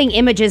 like pulling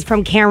images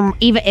from camera,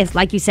 even if,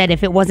 like you said,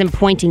 if it wasn't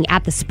pointing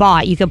at the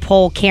spot, you could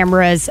pull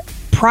cameras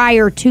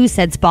prior to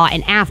said spot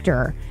and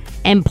after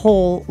and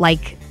pull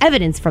like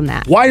evidence from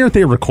that. Why aren't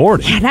they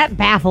recording? Yeah, that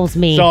baffles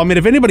me. So, I mean,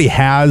 if anybody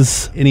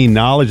has any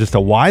knowledge as to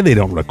why they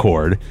don't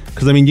record,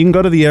 because, I mean, you can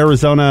go to the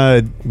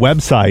Arizona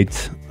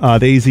website,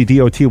 the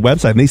AZDOT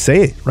website, and they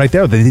say it right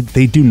there.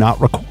 They do not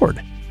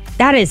record.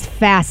 That is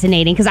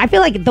fascinating because I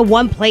feel like the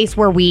one place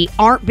where we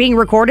aren't being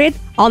recorded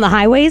on the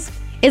highways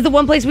is the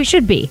one place we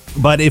should be.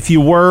 But if you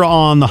were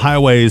on the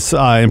highways,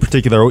 in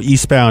particular,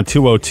 eastbound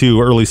 202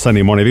 early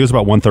Sunday morning, I think it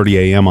was about 1:30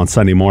 a.m. on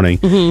Sunday morning,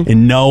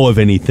 and know of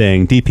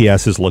anything,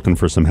 DPS is looking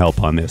for some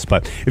help on this.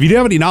 But if you do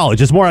have any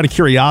knowledge, it's more out of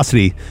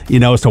curiosity,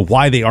 as to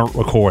why they aren't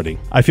recording.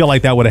 I feel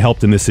like that would have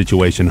helped in this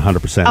situation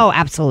 100%. Oh,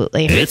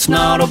 absolutely. It's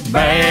not a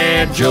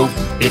bad joke.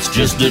 It's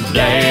just a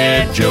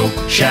dad joke.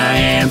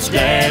 Cheyenne's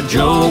dad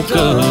joke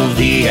of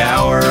the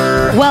hour.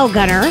 Well,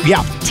 Gunner.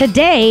 Yeah.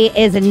 Today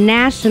is a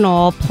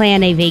National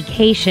Plan a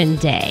Vacation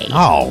Day.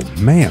 Oh,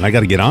 man, I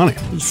got to get on it.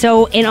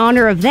 So, in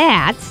honor of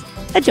that,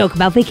 a joke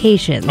about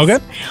vacations. Okay.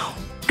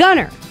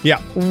 Gunner. Yeah.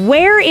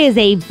 Where is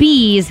a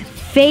bee's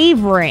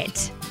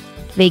favorite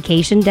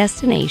vacation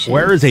destination?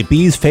 Where is a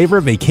bee's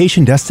favorite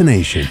vacation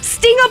destination?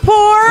 Singapore!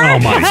 Oh,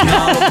 my It's God.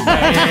 not a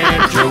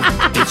bad joke.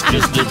 It's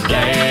just a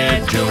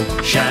dad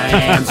joke.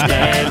 Cheyenne's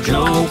dad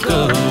joke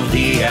of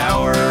the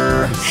hour.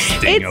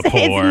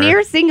 It's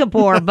near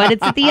Singapore, but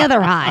it's at the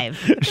other hive.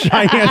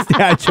 Cheyenne's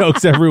dad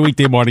jokes every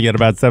weekday morning at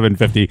about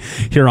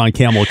 7:50 here on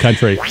Camel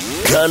Country.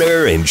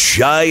 Gunner and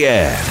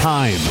Cheyenne.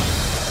 Time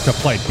to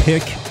play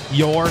Pick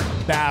Your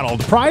Battle.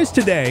 The prize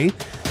today,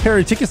 pair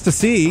of tickets to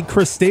see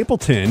Chris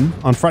Stapleton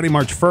on Friday,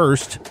 March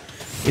 1st.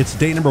 It's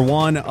day number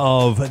 1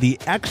 of the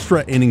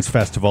Extra Innings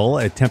Festival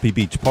at Tempe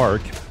Beach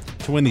Park.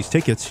 To win these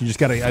tickets, you just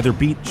got to either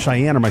beat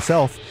Cheyenne or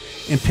myself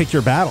and pick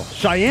your battle.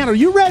 Cheyenne, are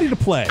you ready to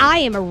play? I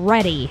am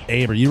ready.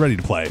 Abe, are you ready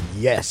to play?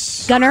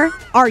 Yes. Gunner,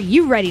 are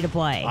you ready to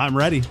play? I'm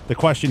ready. The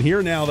question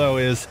here now, though,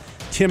 is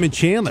Tim and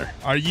Chandler,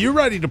 are you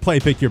ready to play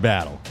Pick Your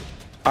Battle?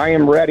 I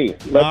am ready.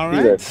 Let's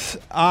do this.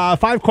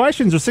 5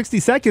 questions or 60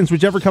 seconds.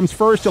 Whichever comes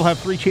first, you'll have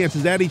 3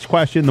 chances at each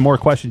question. The more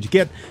questions you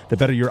get, the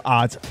better your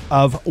odds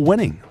of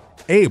winning.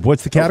 Abe,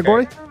 what's the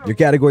category? Okay. Your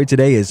category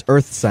today is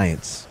Earth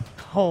Science.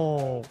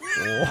 Oh.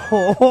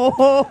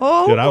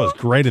 Dude, I was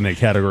great in that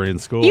category in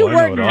school. You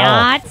I were know it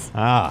all.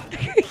 not.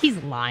 He's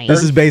lying.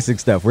 This is basic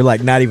stuff. We're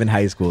like not even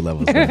high school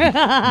levels.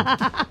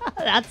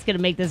 That's going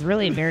to make this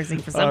really embarrassing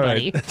for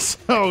somebody. All right.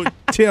 So,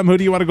 Tim, who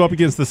do you want to go up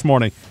against this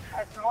morning?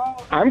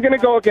 I'm going to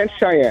go against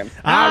Cheyenne.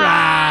 All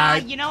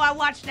right. I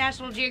watch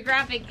National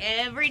Geographic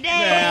every day.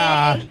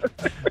 Yeah.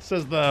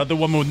 Says the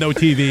woman with no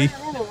TV.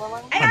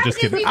 I'm just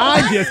kidding.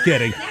 I'm just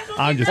kidding.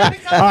 I'm just kidding.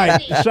 All right.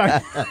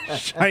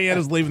 Cheyenne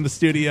is leaving the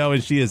studio,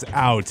 and she is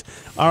out.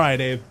 All right,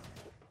 Abe.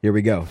 Here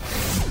we go.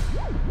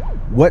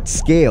 What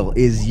scale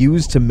is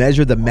used to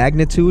measure the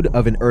magnitude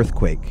of an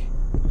earthquake?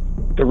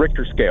 The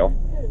Richter scale.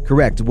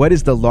 Correct. What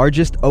is the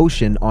largest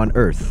ocean on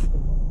Earth?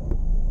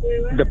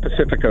 The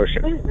Pacific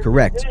Ocean.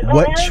 Correct.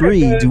 What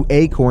tree do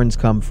acorns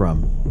come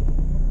from?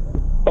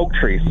 Oak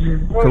trees.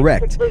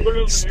 Correct.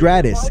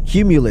 Stratus,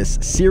 cumulus,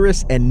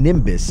 cirrus, and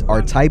nimbus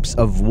are types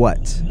of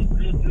what?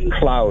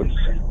 Clouds.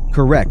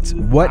 Correct.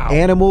 What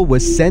animal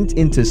was sent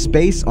into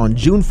space on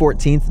June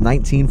 14th,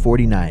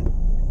 1949?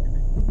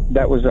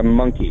 That was a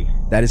monkey.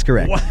 That is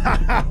correct.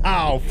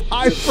 Wow.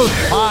 5 for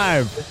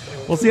 5.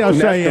 We'll see how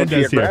Cheyenne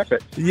does here.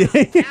 Yeah.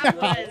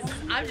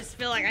 I just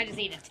feel like I just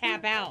need to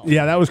tap out.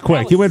 Yeah, that was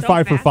quick. He went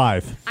 5 for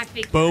 5.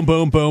 Boom,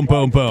 boom, boom,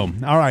 boom,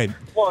 boom. All right.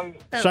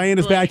 Cheyenne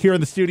is back here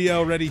in the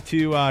studio ready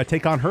to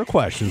take on her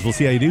questions. We'll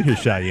see how you do here,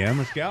 Cheyenne.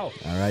 Let's go.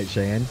 All right,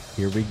 Cheyenne,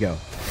 here we go.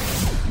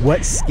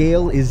 What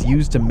scale is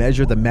used to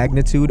measure the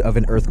magnitude of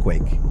an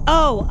earthquake?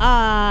 Oh,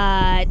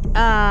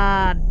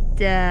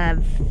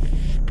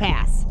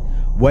 pass.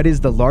 What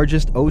is the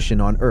largest ocean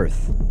on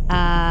Earth?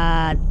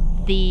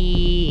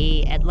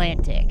 The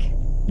Atlantic.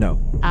 No.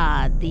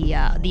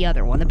 The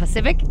other one, the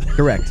Pacific.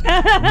 Correct.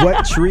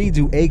 What tree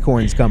do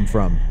acorns come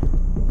from?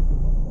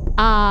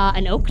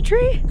 An oak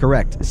tree?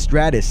 Correct.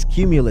 Stratus,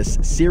 cumulus,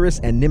 cirrus,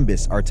 and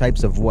nimbus are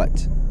types of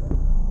what?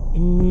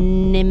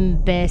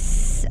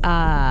 Nimbus,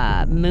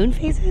 moon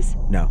phases?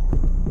 No.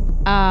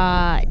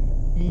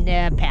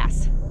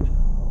 Pass.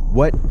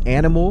 What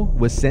animal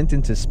was sent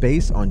into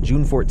space on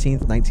June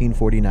 14th,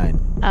 1949?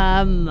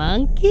 A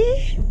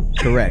monkey?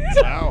 Correct.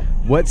 Wow.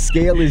 What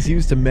scale is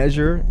used to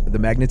measure the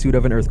magnitude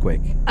of an earthquake?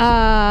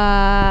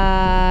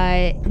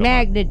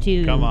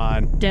 Magnitude. Come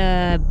on.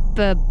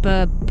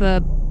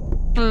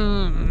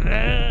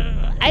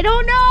 I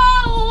don't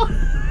know.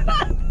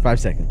 5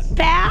 seconds.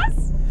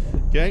 Pass.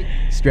 Okay.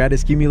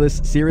 Stratus,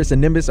 cumulus, cirrus,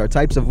 and nimbus are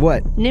types of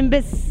what?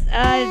 Nimbus,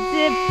 I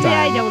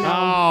don't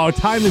know. Oh,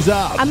 time is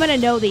up. I'm going to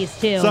know these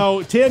two.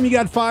 So, Tim, you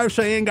got 5.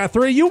 Cheyenne got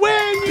 3. You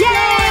win! Yay!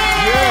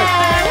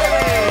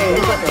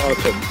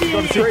 Awesome. You're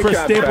going to see Great Chris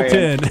job,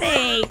 Stapleton.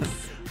 Thanks.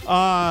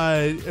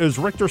 It was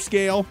Richter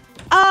scale.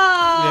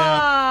 Oh.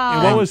 Yeah.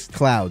 And what was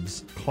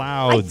clouds?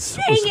 Clouds.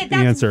 Dang was it, the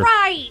that's answer.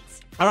 right.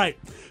 All right.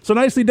 So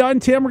nicely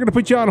done, Tim. We're going to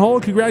put you on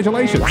hold.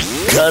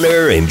 Congratulations.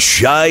 Gunner and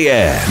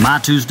Cheyenne. My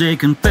Tuesday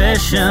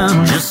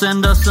confession. Just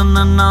send us an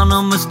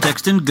anonymous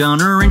text and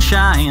Gunner and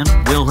Cheyenne.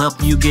 We'll help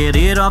you get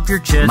it off your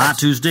chest. My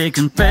Tuesday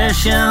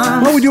confession.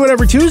 Well, we do it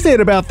every Tuesday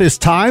at about this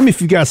time.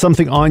 If you've got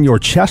something on your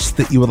chest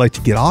that you would like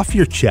to get off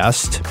your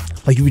chest,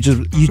 like you've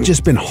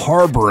just been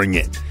harboring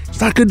it.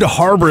 It's not good to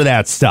harbor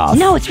that stuff.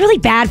 No, it's really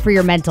bad for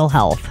your mental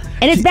health.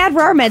 And it's bad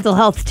for our mental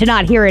health to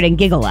not hear it and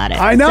giggle at it.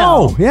 I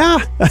know, so, yeah.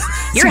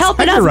 You're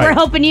helping us, right. We're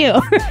helping you.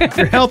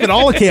 You're helping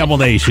all of Camel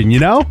Nation, you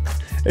know?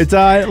 It's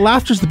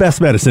laughter's the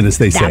best medicine, as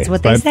they say. That's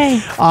what they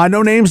say.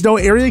 No names, no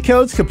area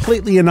codes,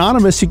 completely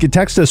anonymous. You can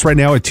text us right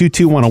now at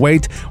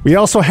 22108. We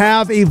also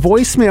have a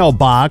voicemail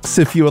box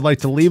if you would like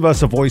to leave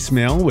us a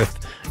voicemail with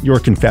your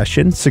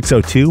confession,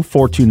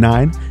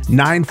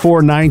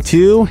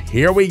 602-429-9492.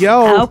 Here we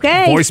go.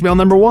 Okay. Voicemail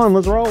number 1.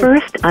 Let's roll.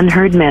 First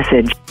unheard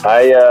message.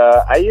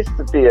 I used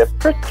to be a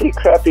pretty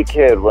crappy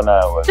kid when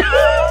I was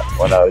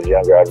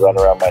younger. I'd run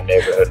around my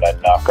neighborhood and I'd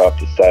knock off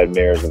the side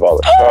mirrors of all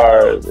the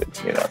cars,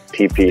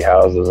 TP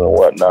houses and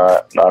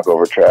whatnot, knock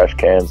over trash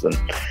cans. And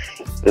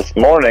this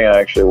morning I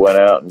actually went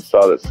out and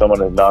saw that someone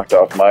had knocked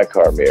off my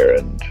car mirror,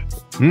 and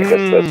I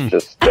guess that's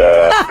just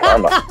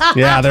karma.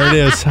 Yeah, there it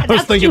is. I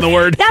was thinking the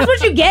word. That's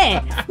what you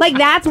get. Like,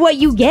 that's what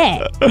you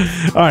get. All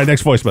right,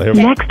 next voicemail. Here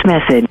we go. Next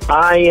message.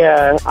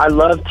 I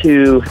love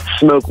to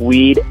smoke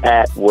weed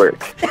at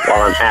work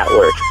while I'm at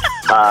work.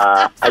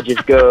 I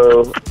just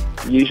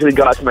usually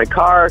go out to my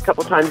car a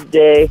couple times a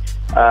day,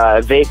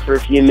 vape for a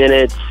few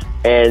minutes,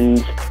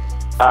 and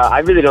I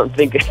really don't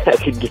think I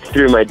could get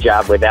through my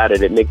job without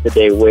it. It makes the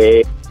day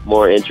way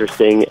more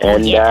interesting,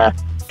 and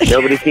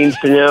nobody seems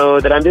to know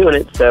that I'm doing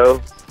it, so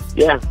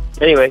yeah.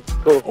 Anyway,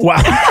 cool. Wow.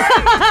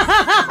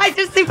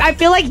 I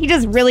feel like he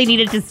just really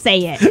needed to say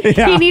it.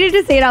 Yeah. He needed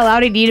to say it out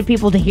loud. He needed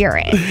people to hear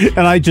it.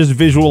 And I just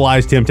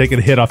visualized him taking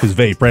a hit off his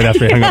vape right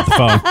after he hung up the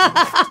phone.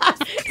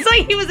 It's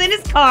like he was in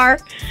his car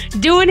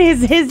doing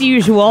his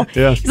usual.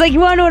 Yeah. He's like,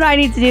 you want to know what I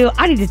need to do?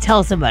 I need to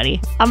tell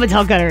somebody. I'm going to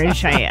tell Gunner and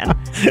Cheyenne.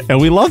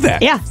 And we love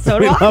that. Yeah, so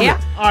do I. Yeah.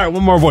 All right,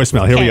 one more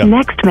voicemail. Here we go.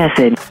 Next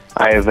message.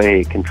 I have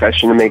a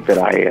confession to make that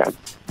I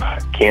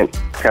can't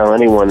tell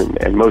anyone,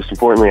 and most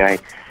importantly, I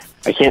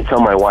can't tell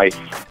my wife.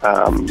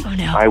 No.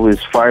 I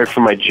was fired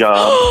from my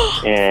job,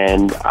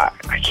 and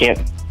I can't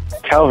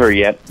tell her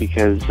yet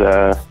because,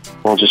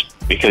 just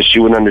because she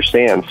wouldn't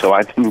understand. So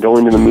I've been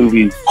going to the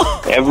movies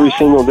every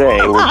single day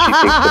when she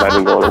thinks that I've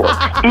been going to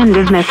work. End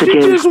of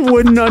messages. She just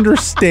wouldn't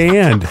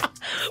understand.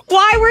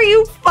 Why were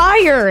you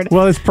fired?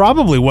 Well, it's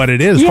probably what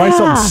it is. Probably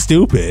something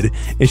stupid.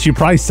 And she'd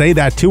probably say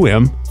that to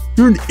him.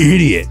 You're an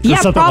idiot. Or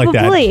something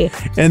probably. like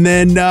that. And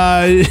then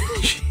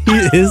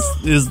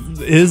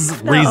his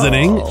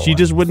reasoning, she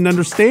just wouldn't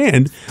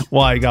understand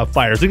why he got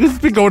fired. So he's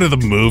been going to the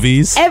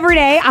movies every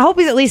day. I hope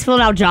he's at least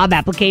filling out job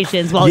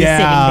applications while he's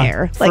sitting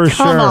there. Like,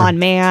 come on,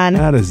 man.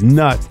 That is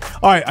nuts.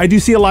 All right, I do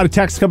see a lot of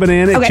texts coming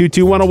in at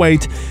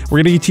 22108. We're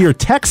going to get to your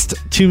Text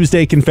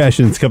Tuesday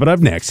confessions coming up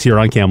next here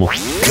on Camel.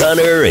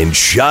 Gunner and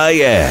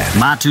Cheyenne.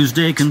 My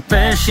Tuesday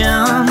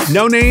confession.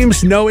 No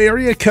names, no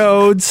area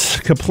codes,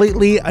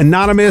 completely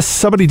anonymous.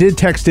 Somebody did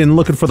text in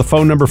looking for the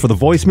phone number for the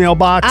voicemail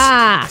box.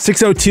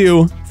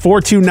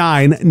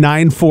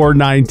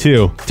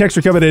 602-429-9492. Text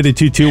are coming in at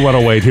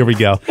 22108. Here we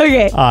go.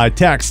 Okay.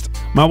 Text.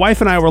 My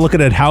wife and I were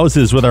looking at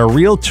houses with our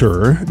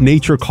realtor.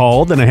 Nature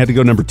called, and I had to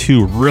go number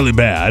 2 really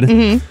bad.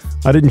 Mm-hmm.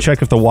 I didn't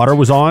check if the water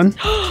was on,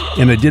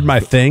 and I did my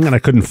thing, and I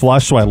couldn't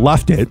flush, so I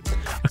left it.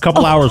 A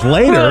couple hours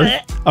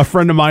later, a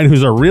friend of mine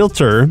who's a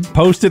realtor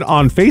posted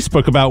on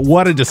Facebook about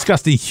what a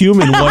disgusting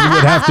human one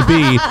would have to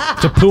be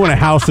to poo in a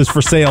house that's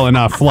for sale and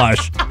not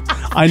flush.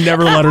 I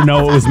never let her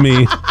know it was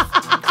me.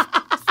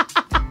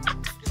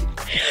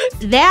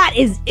 That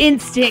is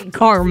instant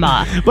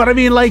karma. But I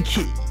mean, like,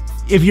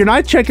 if you're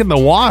not checking the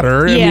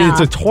water, I mean,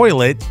 it's a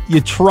toilet. You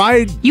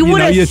tried. You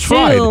would assume. You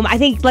tried. I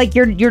think like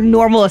your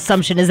normal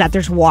assumption is that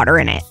there's water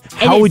in it.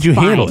 How would you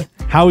handle it?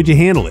 How would you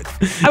handle it?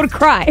 I would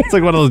cry. It's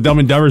like one of those Dumb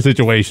and Dumber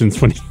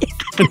situations when he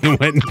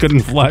went and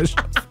couldn't flush.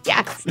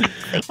 Yes.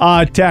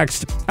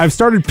 Text. I've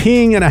started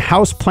peeing in a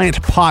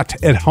houseplant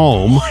pot at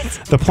home.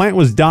 What? The plant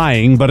was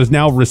dying, but is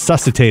now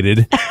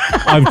resuscitated.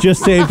 I've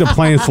just saved a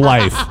plant's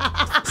life.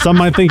 Some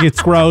might think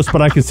it's gross,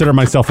 but I consider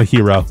myself a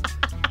hero.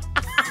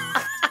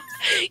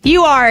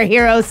 You are a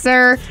hero,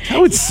 sir. That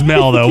would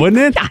smell, though,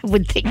 wouldn't it? I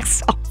would think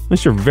so.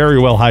 Unless you're very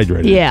well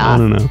hydrated. Yeah. I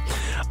don't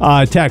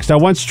know. Text. I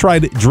once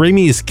tried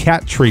Dreamy's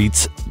cat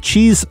treats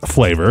cheese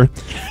flavor.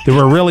 They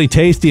were really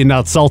tasty and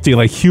not salty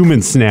like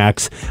human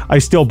snacks. I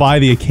still buy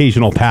the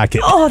occasional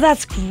packet. Oh,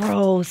 that's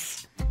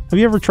gross. Have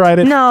you ever tried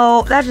it?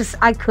 No,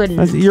 I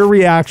couldn't. Your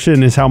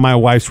reaction is how my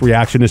wife's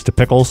reaction is to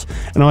pickles.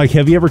 And I'm like,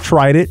 have you ever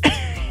tried it?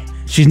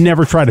 She's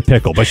never tried a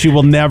pickle, but she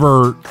will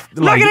never.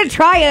 I'm not going to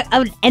try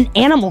an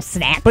animal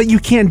snack. But you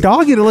can't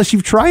dog it unless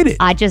you've tried it.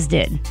 I just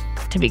did.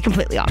 To be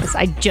completely honest,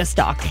 I just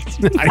dogged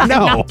it. I know.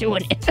 I'm not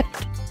doing it.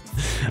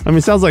 I mean,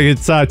 it sounds like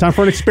it's time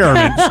for an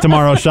experiment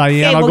tomorrow,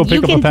 Cheyenne. Okay, I'll go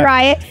you pick up can a pack.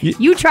 try it.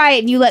 You try it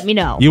and you let me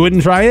know. You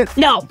wouldn't try it?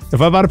 No.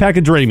 If I bought a pack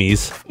of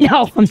Dreamies.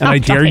 No, I'm not. And I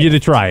dare you to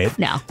try it.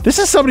 No. This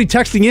is somebody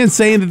texting in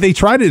saying that they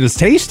tried it. It's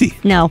tasty.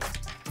 No.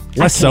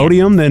 Less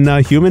sodium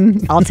than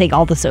human. I'll take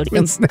all the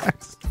sodium.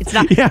 Snacks. It's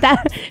not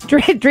that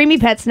Dreamy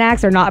Pet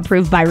Snacks are not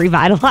approved by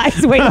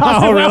Revitalize Weight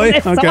Loss and really?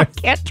 Wellness, Okay. so I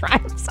can't try.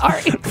 I'm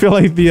sorry. I feel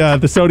like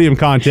the sodium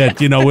content,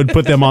 would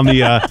put them on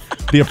the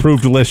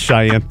approved list,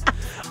 Cheyenne.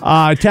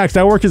 Text,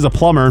 I work as a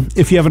plumber.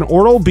 If you have an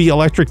Oral-B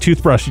electric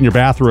toothbrush in your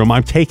bathroom,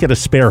 I'm taking a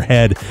spare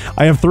head.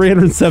 I have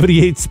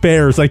 378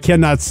 spares. I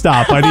cannot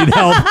stop. I need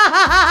help.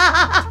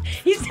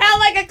 You sound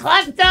like a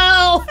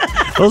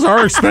klepto. Those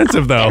are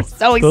expensive, though.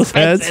 So Those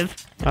expensive.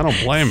 heads, I don't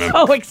blame him.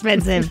 So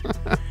expensive.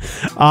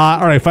 All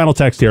right, final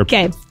text here.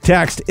 Okay.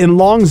 Text, in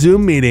long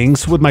Zoom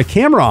meetings with my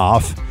camera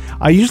off,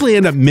 I usually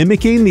end up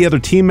mimicking the other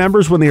team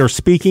members when they are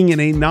speaking in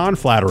a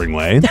non-flattering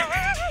way.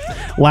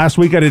 Last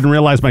week, I didn't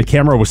realize my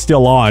camera was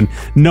still on.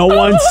 No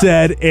one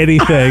said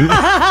anything.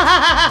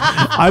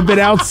 I've been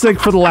out sick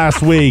for the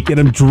last week, and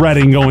I'm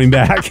dreading going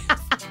back.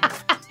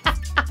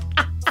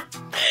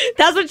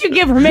 That's what you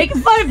get for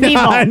making fun of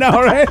people. I know,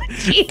 right?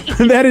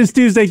 That is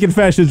Tuesday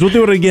Confessions. We'll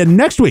do it again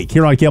next week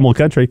here on Camel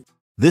Country.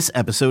 This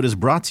episode is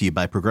brought to you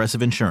by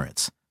Progressive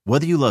Insurance.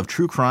 Whether you love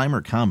true crime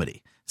or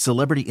comedy,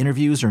 celebrity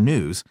interviews or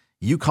news,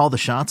 you call the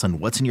shots on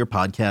what's in your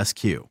podcast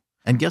queue.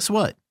 And guess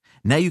what?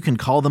 Now you can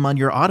call them on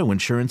your auto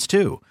insurance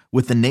too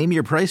with the Name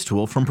Your Price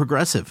tool from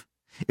Progressive.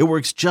 It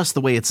works just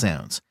the way it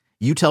sounds.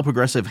 You tell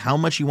Progressive how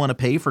much you want to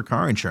pay for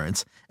car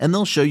insurance, and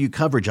they'll show you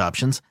coverage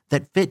options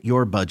that fit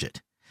your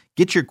budget.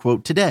 Get your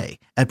quote today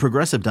at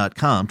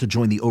Progressive.com to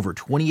join the over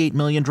 28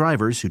 million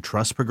drivers who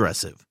trust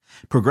Progressive.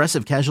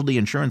 Progressive Casualty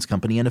Insurance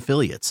Company and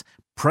Affiliates.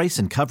 Price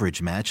and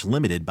coverage match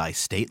limited by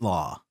state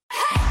law.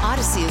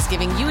 Odyssey is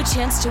giving you a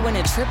chance to win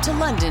a trip to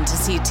London to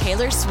see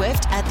Taylor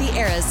Swift at the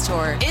Eras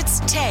Tour. It's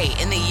Tay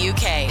in the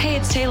UK. Hey,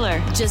 it's Taylor.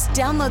 Just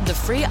download the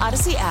free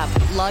Odyssey app,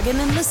 log in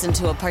and listen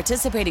to a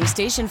participating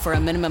station for a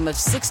minimum of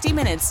 60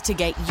 minutes to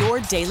get your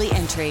daily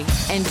entry.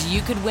 And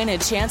you could win a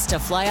chance to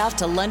fly off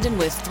to London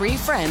with 3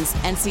 friends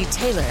and see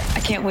Taylor. I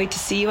can't wait to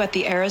see you at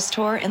the Eras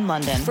Tour in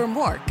London. For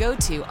more, go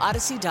to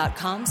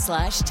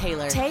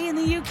odyssey.com/Taylor. Tay in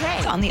the UK.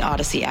 It's on the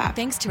Odyssey app.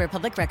 Thanks to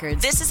Republic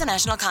Records. This is a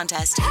national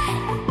contest.